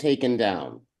that was taken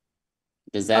down.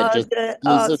 Does that just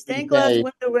the stained glass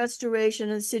window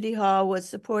restoration in City Hall was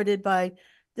supported by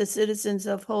the citizens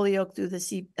of Holyoke through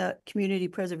the Community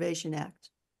Preservation Act.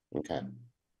 Okay.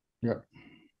 Yep.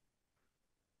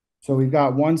 So we've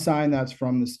got one sign that's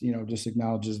from this, just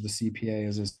acknowledges the CPA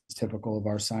as is typical of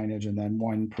our signage, and then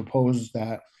one proposed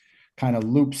that kind of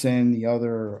loops in the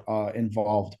other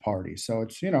involved party. So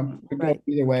it's, could go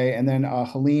either way. And then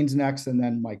Helene's next, and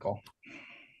then Michael.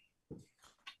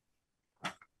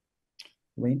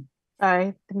 Helene?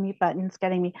 Sorry, the mute button's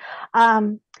getting me.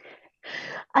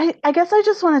 I guess I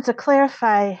just wanted to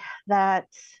clarify that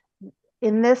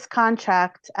in this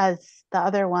contract, as the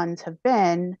other ones have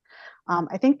been,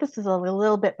 I think this is a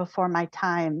little bit before my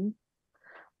time,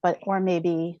 or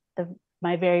maybe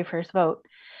my very first vote.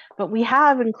 But we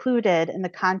have included in the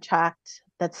contract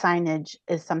that signage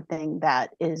is something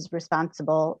that is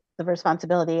the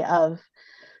responsibility of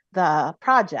the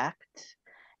project.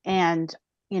 And,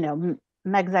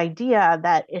 Meg's idea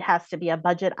that it has to be a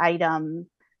budget item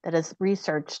that is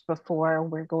researched before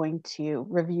we're going to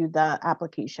review the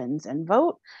applications and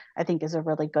vote, I think is a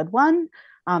really good one.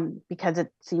 because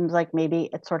it seems like maybe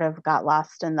it sort of got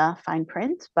lost in the fine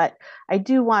print. But I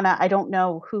do want to, I don't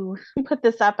know who put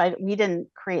this up. We didn't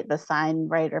create the sign,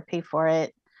 right, or pay for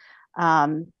it.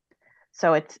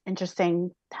 So it's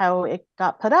interesting how it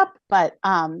got put up, but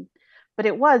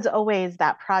it was always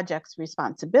that project's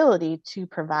responsibility to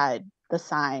provide the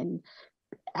sign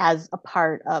as a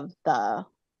part of the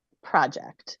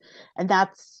project. And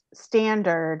that's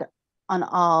standard on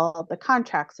all the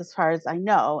contracts as far as I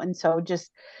know. And so just,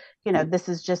 this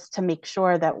is just to make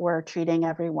sure that we're treating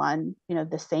everyone,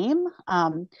 the same.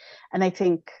 And I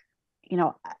think,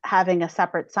 having a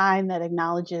separate sign that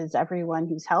acknowledges everyone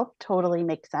who's helped totally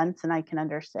makes sense. And I can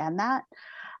understand that.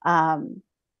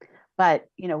 But,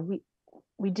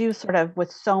 we do sort of,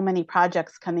 with so many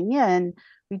projects coming in,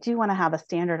 we do want to have a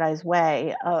standardized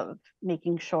way of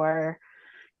making sure,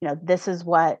 this is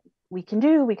what we can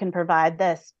do. We can provide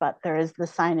this, but there is the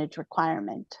signage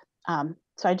requirement. So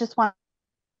I just want.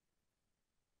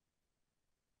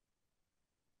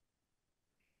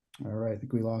 All right, I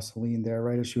think we lost Helene there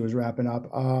right as she was wrapping up.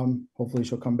 Hopefully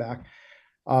she'll come back.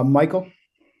 Michael?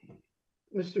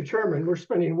 Mr. Chairman, we're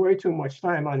spending way too much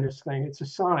time on this thing. It's a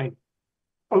sign.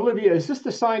 Olivia, is this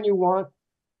the sign you want?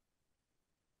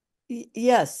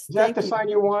 Yes. Is that the sign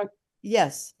you want?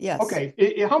 Yes, yes. Okay,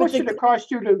 how much did it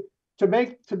cost you to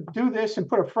do this and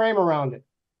put a frame around it?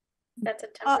 That's a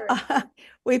temporary.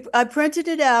 I printed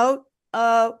it out,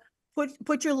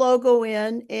 put your logo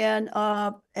in, and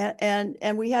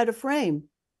we had a frame.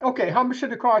 Okay, how much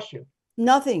did it cost you?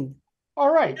 Nothing.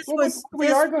 All right, what are we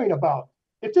arguing about?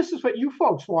 If this is what you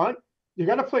folks want, you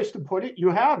got a place to put it,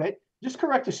 you have it, just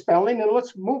correct the spelling and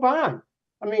let's move on.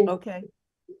 I mean, okay.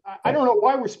 I don't know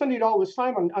why we're spending all this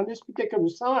time on this particular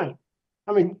sign.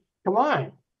 I mean, come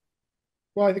on.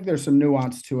 Well, I think there's some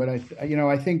nuance to it. I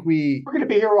think we're going to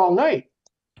be here all night.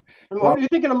 I mean, what are you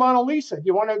thinking of Mona Lisa? Do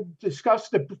you want to discuss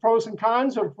the pros and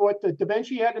cons of what the Da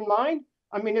Vinci had in mind?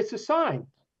 I mean, it's a sign.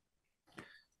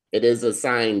 It is a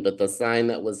sign, but the sign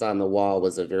that was on the wall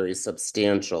was a very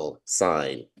substantial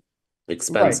sign,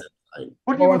 expensive sign.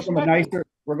 We're going from a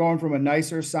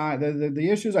nicer sign. The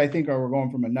issues I think are we're going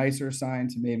from a nicer sign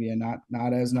to maybe a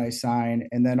not as nice sign,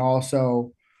 and then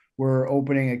also we're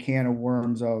opening a can of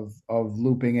worms of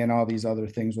looping in all these other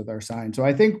things with our sign. So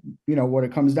I think what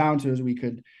it comes down to is we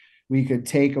could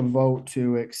take a vote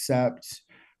to accept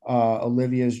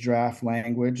Olivia's draft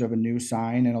language of a new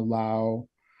sign and allow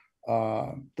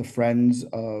the Friends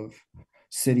of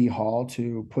City Hall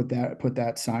to put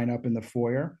that sign up in the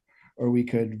foyer, or we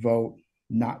could vote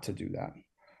not to do that,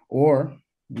 or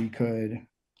we could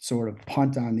sort of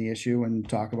punt on the issue and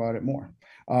talk about it more.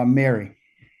 Mary.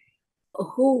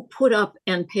 Who put up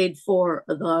and paid for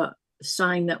the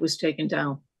sign that was taken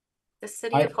down? The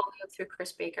city of Holyoke through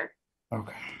Chris Baker.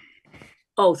 Okay.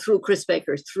 Oh, through Chris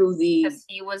Baker, through the. Because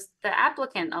he was the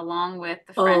applicant along with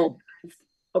the friend. Oh,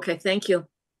 okay, thank you.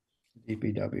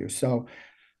 DPW. So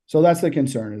that's the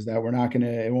concern, is that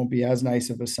it won't be as nice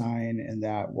of a sign, and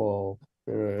that will,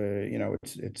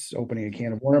 it's opening a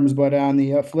can of worms. But on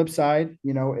the flip side,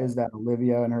 is that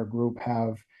Olivia and her group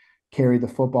have carried the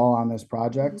football on this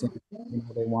project, and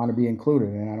they want to be included.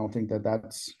 And I don't think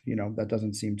that's, that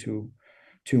doesn't seem too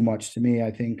much to me. I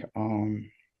think, I'd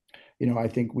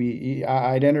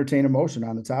entertain a motion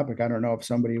on the topic. I don't know if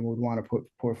somebody would want to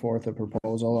put forth a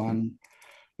proposal on,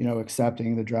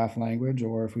 accepting the draft language,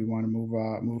 or if we want to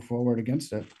move forward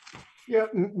against it. Yeah,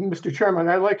 Mr. Chairman,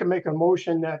 I'd like to make a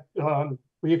motion that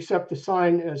we accept the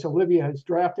sign as Olivia has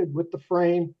drafted with the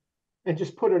frame, and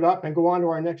just put it up and go on to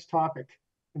our next topic.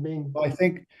 I mean, well,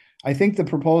 I think the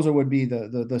proposal would be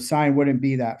the sign wouldn't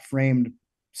be that framed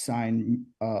sign,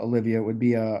 Olivia. It would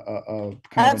be a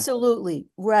kind absolutely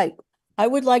right. I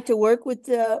would like to work with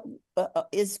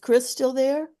is Chris still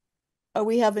there? Or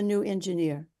we have a new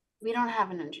engineer? We don't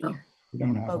have an engineer. We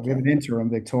don't have. Okay. We have an interim,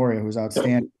 Victoria, who's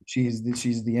outstanding. She's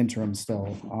the interim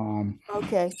still.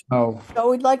 Okay. So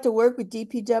we'd like to work with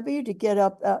DPW to get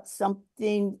up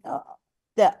something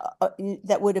that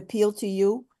would appeal to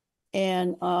you,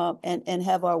 and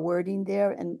have our wording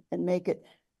there and make it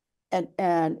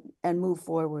and move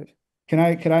forward. Can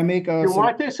I make a? You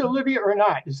want this, Olivia, or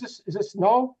not? Is this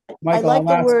no? Michael, I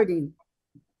like the wording.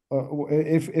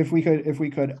 If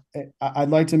we could, I'd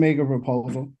like to make a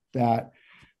proposal that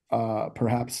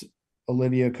perhaps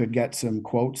Olivia could get some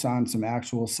quotes on some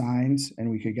actual signs,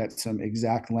 and we could get some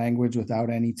exact language without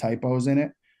any typos in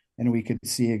it, and we could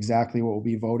see exactly what we'll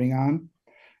be voting on.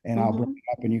 And I'll bring it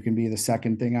up, and you can be the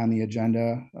second thing on the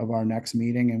agenda of our next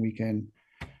meeting, and we can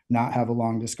not have a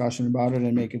long discussion about it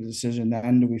and make a decision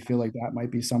then. Do we feel like that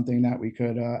might be something that we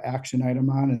could action item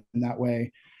on? And that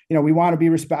way, we want to be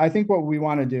I think what we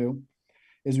want to do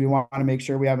is we want to make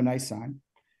sure we have a nice sign.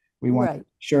 We want to Right, make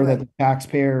sure that right. the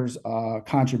taxpayers'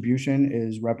 contribution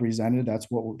is represented. That's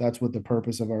what the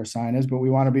purpose of our sign is. But we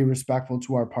want to be respectful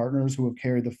to our partners who have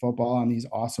carried the football on these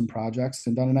awesome projects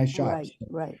and done a nice job. Right, So,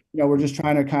 right. we're just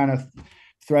trying to kind of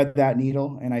thread that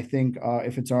needle. And I think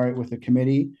if it's all right with the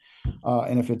committee,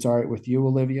 and if it's all right with you,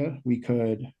 Olivia, we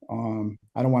could,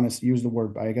 I don't want to use the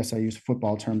word, but I guess I use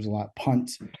football terms a lot,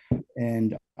 punt.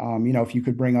 And, if you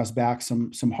could bring us back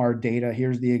some hard data,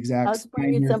 here's the exact. Let's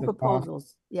bring you some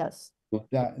proposals. Yes.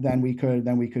 Then we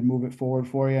could move it forward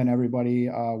for you and everybody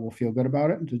will feel good about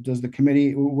it.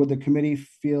 Would the committee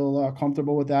feel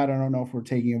comfortable with that? I don't know if we're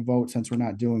taking a vote since we're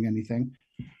not doing anything.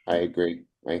 I agree.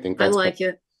 I think I that's like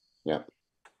it. Yeah.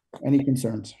 Any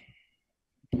concerns?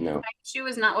 No. My issue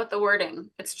is not with the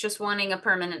wording. It's just wanting a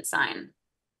permanent sign.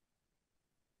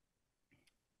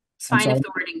 It's I'm fine if sorry?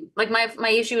 the wording, like my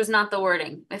issue is not the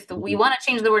wording. If we want to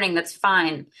change the wording, that's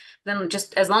fine. Then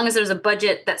just as long as there's a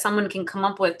budget that someone can come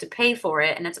up with to pay for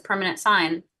it and it's a permanent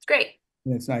sign, it's great.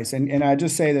 It's nice. And I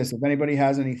just say this, if anybody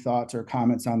has any thoughts or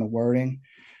comments on the wording,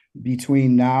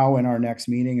 between now and our next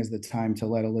meeting is the time to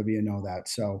let Olivia know that.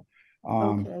 So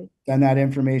Okay. send that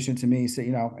information to me. So,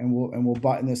 and we'll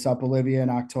button this up, Olivia,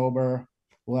 in October.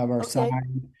 We'll have our Okay.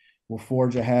 sign. We'll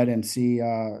forge ahead and see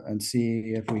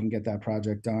if we can get that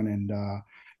project done. And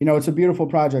it's a beautiful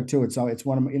project too. It's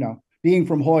one of being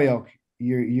from Holyoke,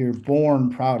 you're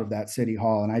born proud of that city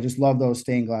hall, and I just love those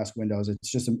stained glass windows. It's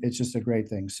just a great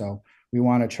thing. So we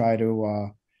want to try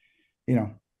to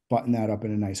button that up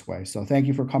in a nice way. So thank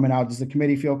you for coming out. Does the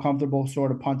committee feel comfortable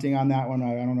sort of punting on that one?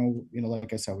 I don't know.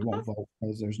 Like I said, we won't vote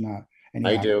because there's not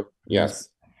any. I do. Yes.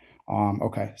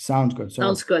 Okay. Sounds good. So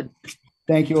Sounds good.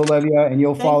 thank you, Olivia, and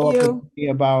you'll follow Thank up with me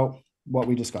about what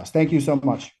we discussed. Thank you so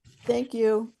much. Thank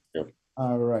you.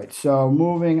 All right. So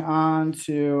moving on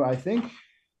to, I think,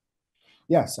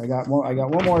 yes, I got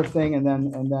one more thing, and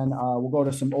then we'll go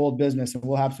to some old business, and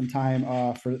we'll have some time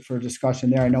for discussion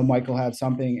there. I know Michael had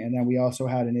something, and then we also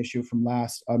had an issue from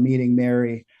last meeting,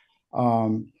 Mary,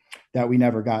 that we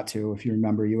never got to. If you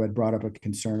remember, you had brought up a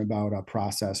concern about a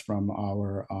process from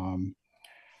our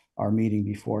meeting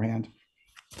beforehand.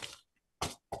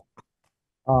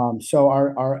 So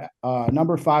our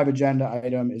number 5 agenda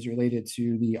item is related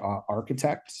to the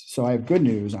architects. So I have good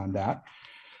news on that.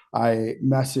 I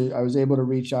was able to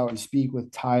reach out and speak with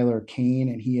Tyler Kane,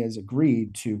 and he has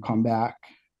agreed to come back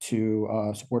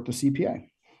to support the CPA.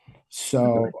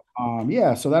 So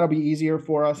so that'll be easier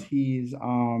for us. He's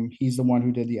the one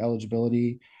who did the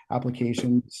eligibility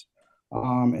applications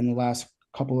in the last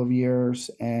couple of years,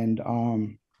 and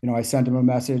I sent him a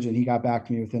message and he got back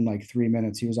to me within like 3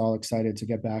 minutes. He was all excited to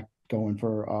get back going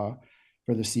for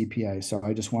the CPA. So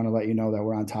I just want to let you know that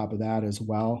we're on top of that as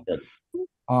well. Good.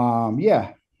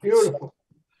 Yeah. Beautiful.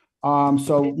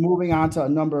 So moving on to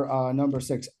number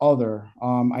 6, other.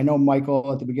 I know,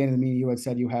 Michael, at the beginning of the meeting, you had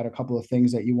said you had a couple of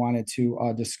things that you wanted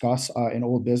to discuss in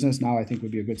old business. Now I think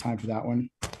would be a good time for that one.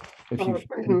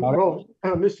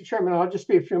 Mr. Chairman, I'll just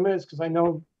be a few minutes because I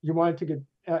know you wanted to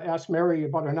ask Mary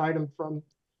about an item from,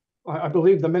 I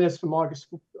believe, the minutes from August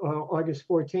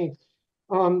 14th.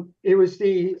 It was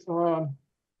the,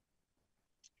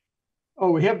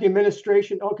 we have the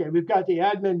administration. Okay, we've got the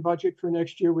admin budget for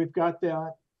next year. We've got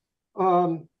that.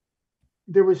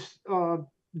 There was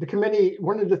the committee,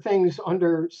 one of the things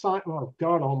under sign, oh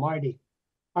God almighty,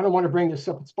 I don't want to bring this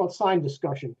up. It's about sign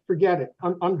discussion. Forget it.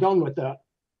 I'm done with that.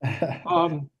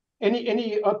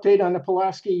 Any update on the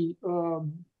Pulaski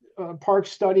Park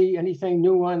study? Anything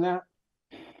new on that?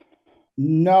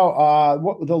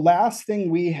 No. The last thing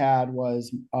we had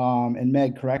was, and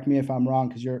Meg, correct me if I'm wrong,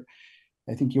 because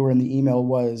I think you were in the email,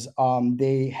 was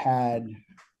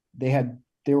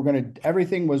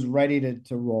everything was ready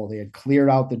to roll. They had cleared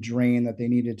out the drain that they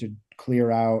needed to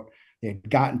clear out. They had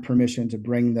gotten permission to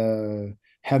bring the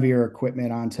heavier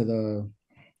equipment onto the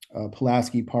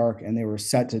Pulaski Park, and they were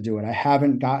set to do it. I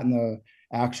haven't gotten the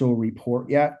actual report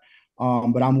yet,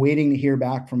 but I'm waiting to hear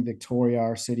back from Victoria,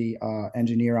 our city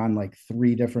engineer, on like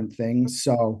 3 different things.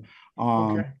 So,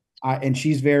 Okay. and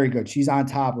she's very good. She's on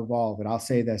top of all of it. I'll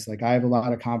say this, like, I have a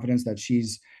lot of confidence that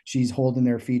she's holding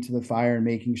their feet to the fire and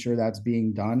making sure that's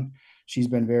being done. She's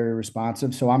been very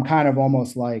responsive. So I'm kind of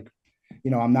almost like,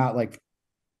 I'm not like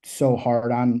so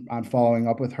hard on following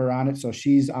up with her on it. So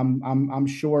I'm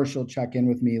sure she'll check in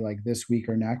with me like this week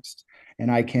or next,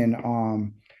 and I can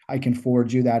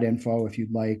forward you that info if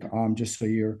you'd like, just so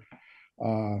you're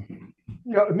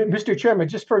Mr. Chairman,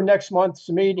 just for next month's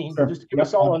meeting, Sure. just to give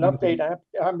us all an update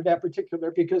on that particular,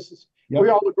 because Yep. we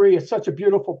all agree it's such a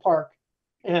beautiful park,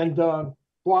 and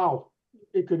wow,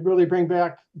 it could really bring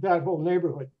back that whole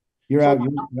neighborhood. You're So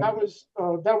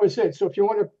out. that was it. So if you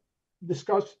want to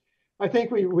discuss, I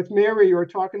think with Mary, you were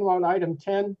talking about item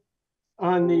 10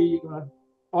 on the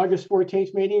August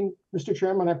 14th meeting, Mr.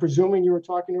 Chairman. I'm presuming you were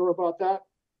talking to her about that?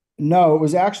 No, it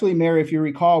was actually, Mary, if you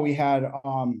recall, we had a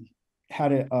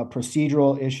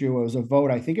procedural issue. It was a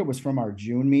vote. I think it was from our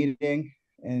June meeting.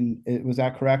 And was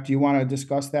that correct? Do you want to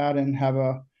discuss that and have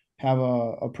a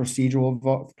procedural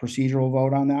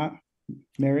vote on that,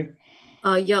 Mary?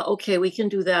 Yeah, okay, we can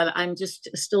do that. I'm just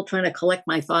still trying to collect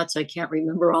my thoughts. I can't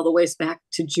remember all the ways back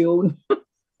to June.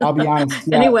 I'll be honest.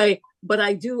 Yeah. Anyway, but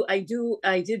I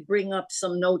did bring up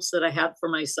some notes that I had for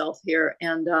myself here.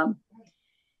 And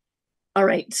all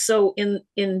right, so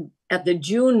at the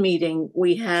June meeting,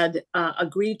 we had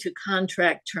agreed to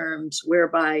contract terms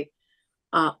whereby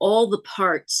all the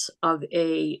parts of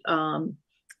a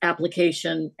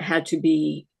application had to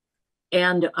be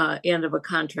and end of a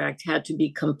contract had to be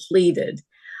completed.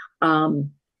 It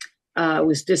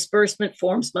was disbursement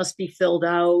forms must be filled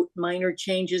out, minor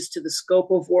changes to the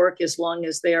scope of work as long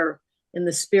as they're in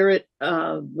the spirit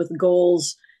with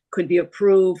goals could be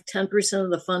approved, 10% of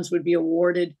the funds would be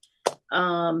awarded.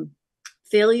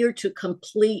 Failure to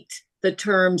complete the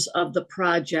terms of the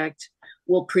project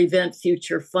will prevent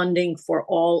future funding for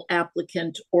all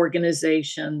applicant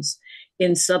organizations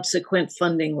in subsequent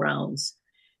funding rounds.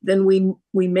 Then we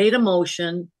made a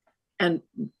motion and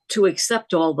to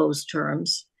accept all those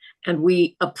terms, and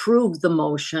we approved the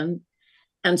motion.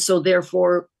 And so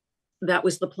therefore, that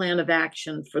was the plan of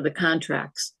action for the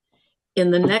contracts.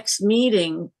 In the next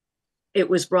meeting,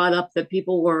 it was brought up that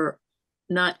people were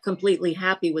not completely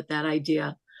happy with that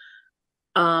idea.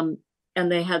 And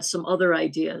they had some other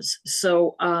ideas.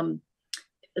 So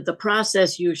the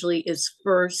process usually is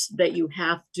first that you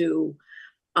have to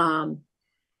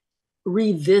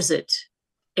revisit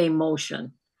a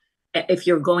motion if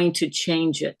you're going to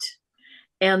change it.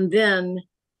 And then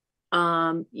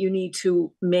you need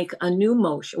to make a new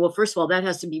motion. Well, first of all, that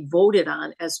has to be voted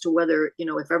on as to whether,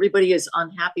 if everybody is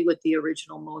unhappy with the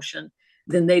original motion,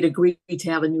 then they'd agree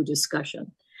to have a new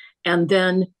discussion. And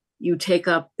then you take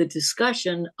up the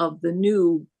discussion of the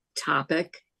new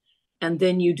topic, and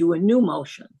then you do a new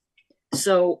motion.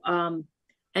 So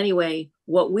anyway,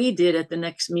 what we did at the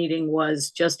next meeting was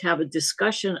just have a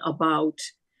discussion about,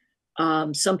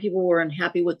 some people were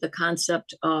unhappy with the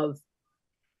concept of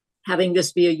having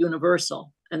this be a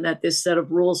universal, and that this set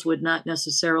of rules would not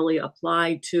necessarily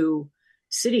apply to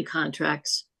city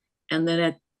contracts. And then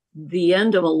at the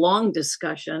end of a long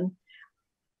discussion,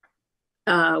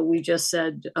 we just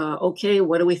said, okay,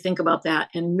 what do we think about that?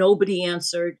 And nobody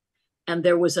answered. And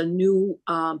there was a new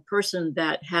person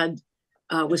that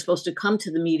was supposed to come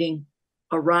to the meeting,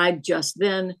 arrived just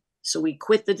then. So we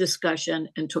quit the discussion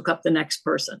and took up the next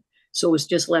person. So it was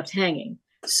just left hanging.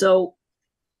 So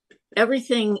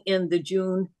everything in the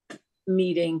June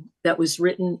meeting that was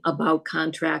written about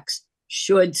contracts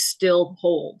should still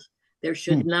hold. There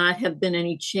should not have been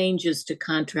any changes to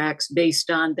contracts based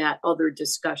on that other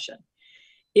discussion.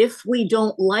 If we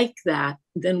don't like that,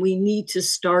 then we need to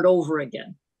start over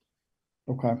again.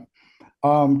 Okay.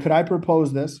 Could I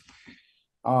propose this?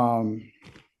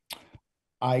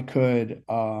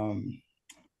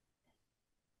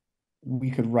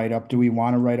 We could write up, do we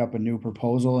want to write up a new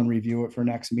proposal and review it for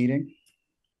next meeting?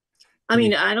 I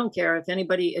mean, I don't care if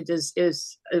anybody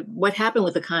what happened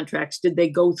with the contracts? Did they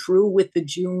go through with the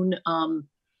June,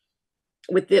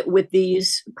 with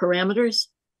these parameters?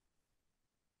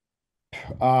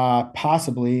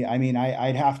 Possibly. I mean,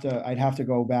 I'd have to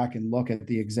go back and look at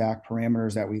the exact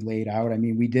parameters that we laid out. I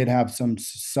mean, we did have some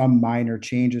minor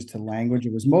changes to language.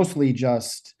 It was mostly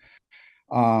just,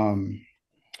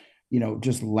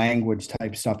 just language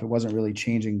type stuff. It wasn't really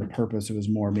changing the purpose. It was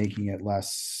more making it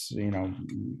less,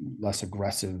 less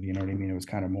aggressive. You know what I mean? It was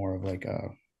kind of more of like a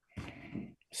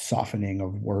softening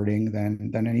of wording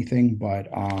than anything. But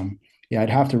yeah, I'd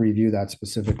have to review that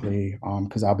specifically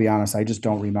because I'll be honest, I just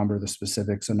don't remember the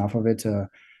specifics enough of it to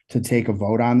take a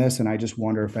vote on this. And I just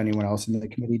wonder if anyone else in the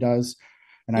committee does.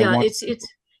 And yeah,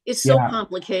 it's so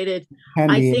complicated.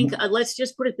 I think let's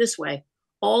just put it this way.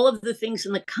 All of the things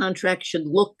in the contract should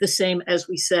look the same as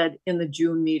we said in the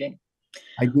June meeting.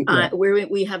 Where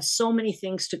we have so many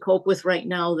things to cope with right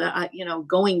now that,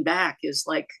 going back is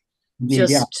like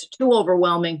just too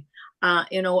overwhelming.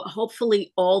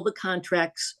 Hopefully all the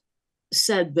contracts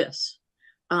said this.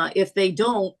 If they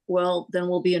don't, well, then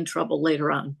we'll be in trouble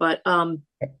later on. But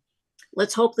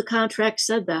let's hope the contract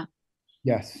said that.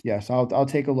 Yes. I'll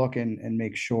take a look and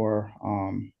make sure.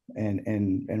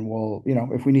 And we'll,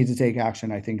 if we need to take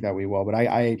action, I think that we will. But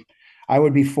I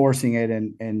would be forcing it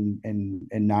and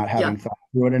not having thought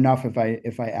through it enough if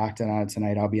I acted on it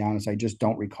tonight. I'll be honest, I just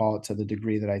don't recall it to the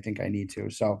degree that I think I need to.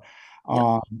 So,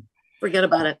 Forget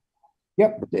about it.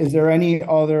 yep. Is there any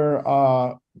other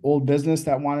old business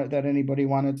that anybody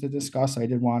wanted to discuss? I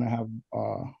did want to have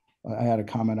I had a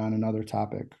comment on another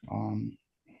topic.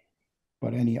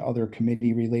 But any other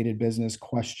committee related business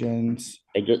questions?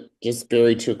 I just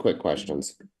very two quick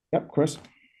questions. Yep, Chris.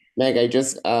 Meg, I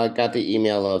just got the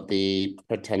email of the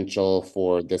potential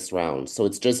for this round. So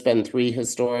it's just been 3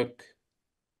 historic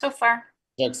So far.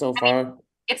 checks so far?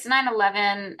 It's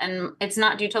 9/11 and it's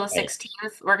not due till the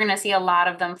 16th. We're gonna see a lot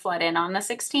of them flood in on the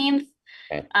 16th.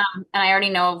 Okay. And I already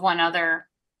know of one other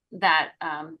that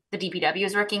the DPW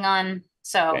is working on.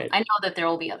 So Right. I know that there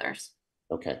will be others.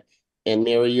 Okay. And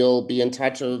Mary, you'll be in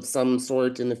touch of some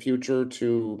sort in the future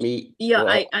to meet? Yeah,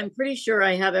 I'm pretty sure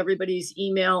I have everybody's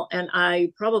email, and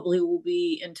I probably will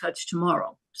be in touch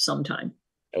tomorrow sometime.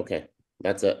 Okay,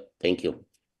 that's it. Thank you.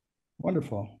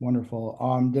 Wonderful, wonderful.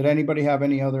 Did anybody have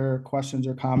any other questions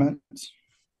or comments?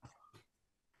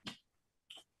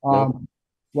 No.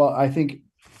 Well, I think,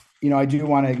 I do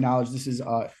want to acknowledge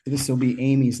this will be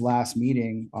Amy's last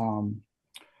meeting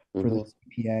for the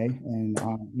CPA. And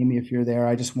Amy, if you're there,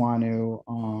 I just want to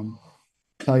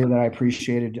tell you that I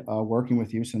appreciated working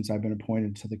with you since I've been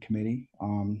appointed to the committee.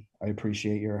 I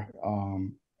appreciate your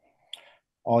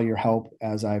all your help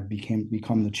as I've become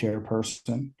the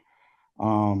chairperson.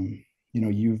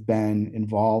 You've been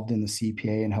involved in the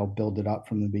CPA and helped build it up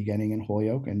from the beginning in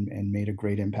Holyoke and made a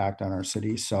great impact on our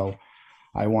city. So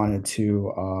I wanted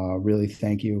to really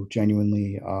thank you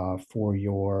genuinely for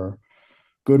your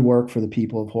good work for the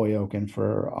people of Holyoke and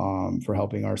for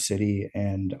helping our city.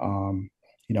 And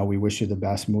we wish you the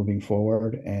best moving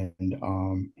forward. And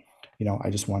I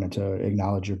just wanted to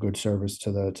acknowledge your good service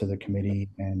to the committee.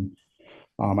 And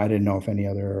I didn't know if any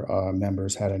other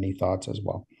members had any thoughts as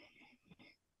well.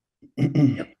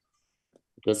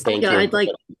 Just thank Yeah, you. I'd like.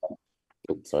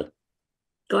 Oops, sorry.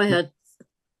 Go ahead.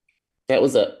 That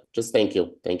was it. Just thank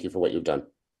you. Thank you for what you've done.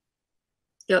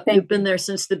 Yep, you've been there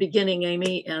since the beginning,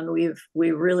 Amy, and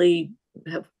we really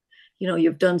have,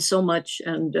 you've done so much,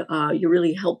 and you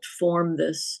really helped form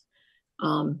this,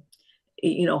 how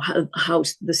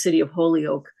the city of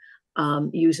Holyoke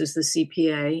uses the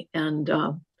CPA, and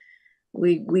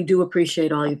we do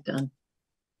appreciate all you've done.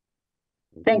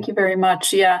 Thank you very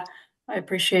much. Yeah, I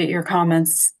appreciate your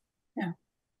comments. Yeah.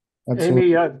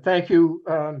 Absolutely. Amy, thank you.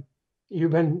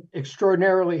 You've been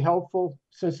extraordinarily helpful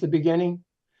since the beginning.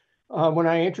 When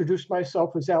I introduced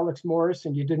myself as Alex Morris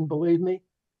and you didn't believe me,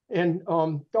 and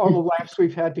all the laughs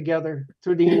we've had together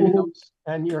through the emails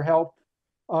and your help,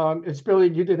 it's really,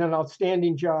 you did an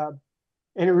outstanding job.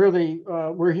 And it really,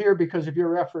 we're here because of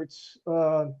your efforts.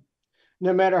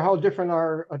 No matter how different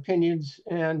our opinions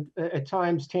and at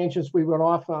times tangents we went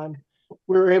off on,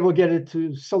 we were able to get it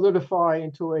to solidify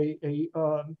into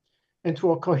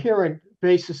a coherent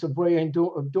basis of way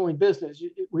of doing business.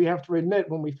 We have to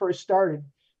admit, when we first started,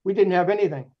 we didn't have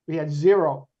anything. We had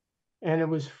zero. And it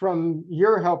was from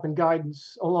your help and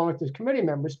guidance along with the committee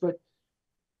members, but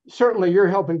certainly your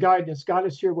help and guidance got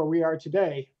us here where we are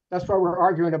today. That's why we're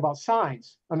arguing about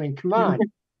signs. I mean, come on.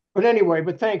 But anyway,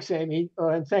 but thanks, Amy,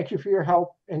 and thank you for your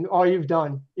help and all you've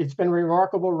done. It's been a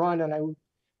remarkable run, and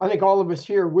I think all of us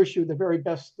here wish you the very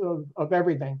best of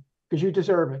everything, because you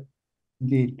deserve it.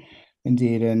 Indeed.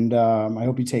 And I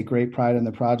hope you take great pride in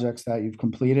the projects that you've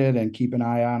completed and keep an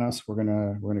eye on us. We're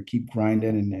gonna keep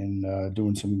grinding and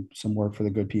doing some work for the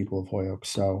good people of Holyoke.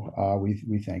 So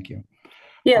we thank you.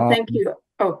 Yeah, thank you.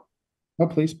 Oh,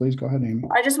 please go ahead, Amy.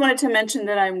 I just wanted to mention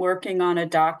that I'm working on a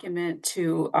document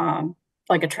to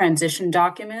like a transition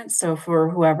document. So for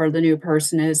whoever the new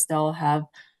person is, they'll have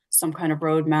some kind of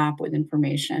roadmap with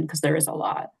information, because there is a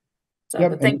lot. So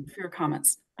Yep, but thank you for your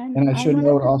comments. And I should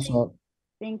note also.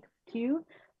 Thank you,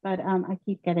 but I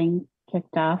keep getting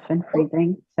kicked off and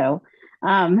freezing. So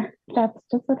that's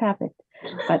just what happened.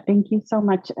 But thank you so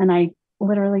much. And I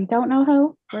literally don't know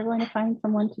how we're going to find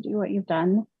someone to do what you've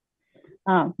done.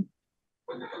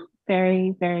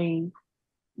 Very, very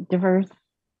diverse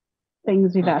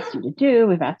things we've asked you to do.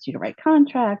 We've asked you to write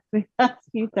contracts. We've asked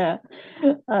you to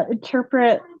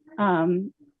interpret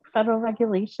federal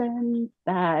regulations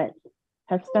that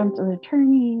have stumped an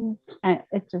attorney. And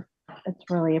it's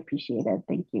really appreciated.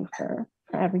 Thank you for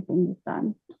everything you've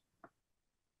done.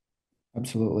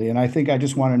 Absolutely. And I think I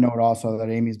just want to note also that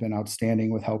Amy's been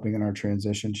outstanding with helping in our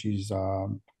transition. She's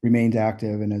remained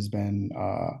active and has been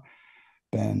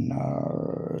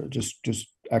just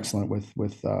excellent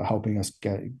with helping us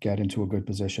get into a good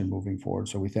position moving forward.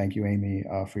 So we thank you, Amy,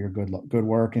 for your good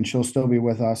work, and she'll still be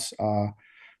with us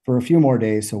for a few more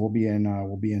days. So we'll be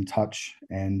in touch,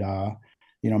 and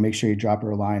make sure you drop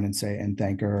her a line and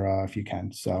thank her if you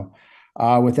can. So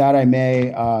with that, I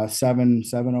may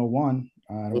 7:01.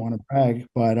 I don't want to brag,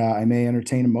 but I may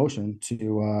entertain a motion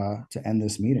to end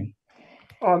this meeting.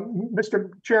 Mr.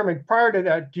 Chairman, prior to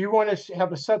that, do you want to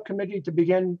have a subcommittee to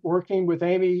begin working with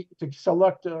Amy to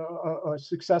select a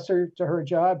successor to her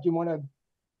job? Do you want to?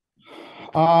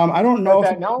 I don't know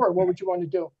that now, or what would you want to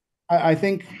do? I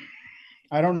think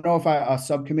I don't know if a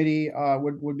subcommittee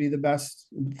would be the best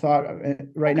thought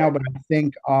right now, but I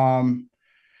think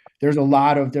there's a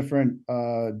lot of different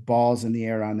balls in the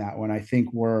air on that one. I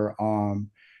think we're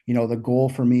the goal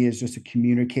for me is just to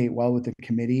communicate well with the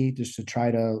committee, just to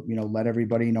try to let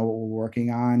everybody know what we're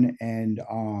working on. And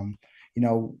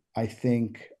I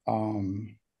think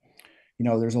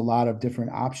there's a lot of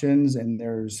different options, and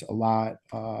there's a lot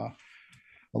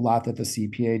that the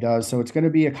CPA does. So it's going to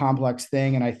be a complex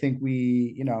thing. And I think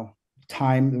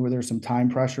there's some time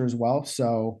pressure as well.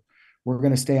 So we're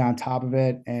going to stay on top of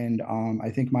it. And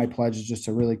I think my pledge is just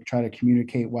to really try to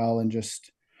communicate well, and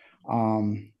just,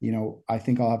 I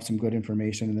think I'll have some good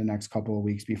information in the next couple of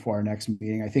weeks before our next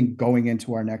meeting. I think going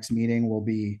into our next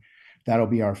meeting that'll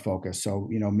be our focus. So,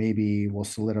 maybe we'll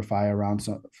solidify around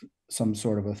some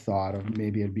sort of a thought of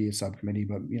maybe it'd be a subcommittee,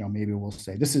 but, maybe we'll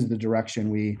say, this is the direction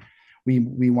we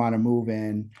want to move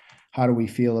in. How do we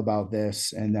feel about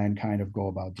this? And then kind of go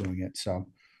about doing it. So,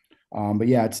 but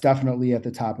yeah, it's definitely at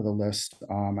the top of the list.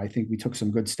 I think we took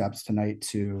some good steps tonight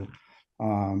to,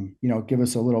 give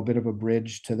us a little bit of a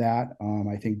bridge to that.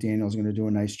 I think Daniel's going to do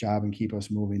a nice job and keep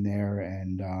us moving there.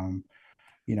 And,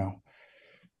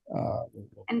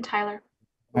 And Tyler,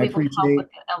 I we will help appreciate with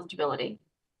the eligibility.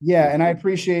 Yeah, and I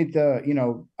appreciate the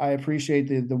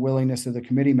willingness of the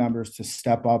committee members to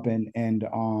step up and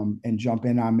jump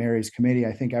in on Mary's committee.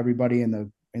 I think everybody in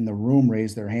the room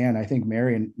raised their hand. I think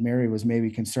Mary was maybe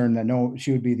concerned that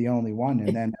she would be the only one.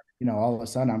 And then, all of a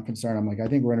sudden I'm concerned. I'm like, I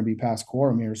think we're going to be past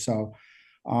quorum here. So,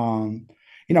 I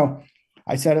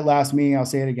said it last meeting, I'll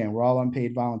say it again. We're all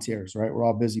unpaid volunteers, right? We're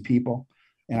all busy people.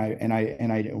 And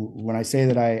when I say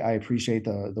that I appreciate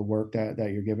the work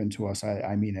that you're giving to us,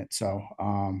 I mean it. So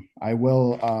I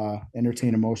will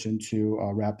entertain a motion to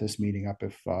wrap this meeting up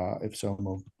if so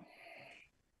moved.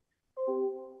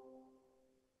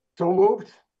 So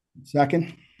moved.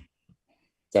 Second.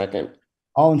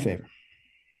 All in favor?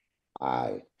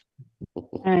 Aye.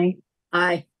 Aye.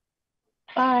 Aye.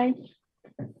 Bye.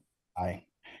 Aye.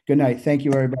 Good night. Thank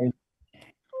you, everybody.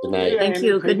 Good night. Thank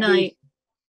you. Good night.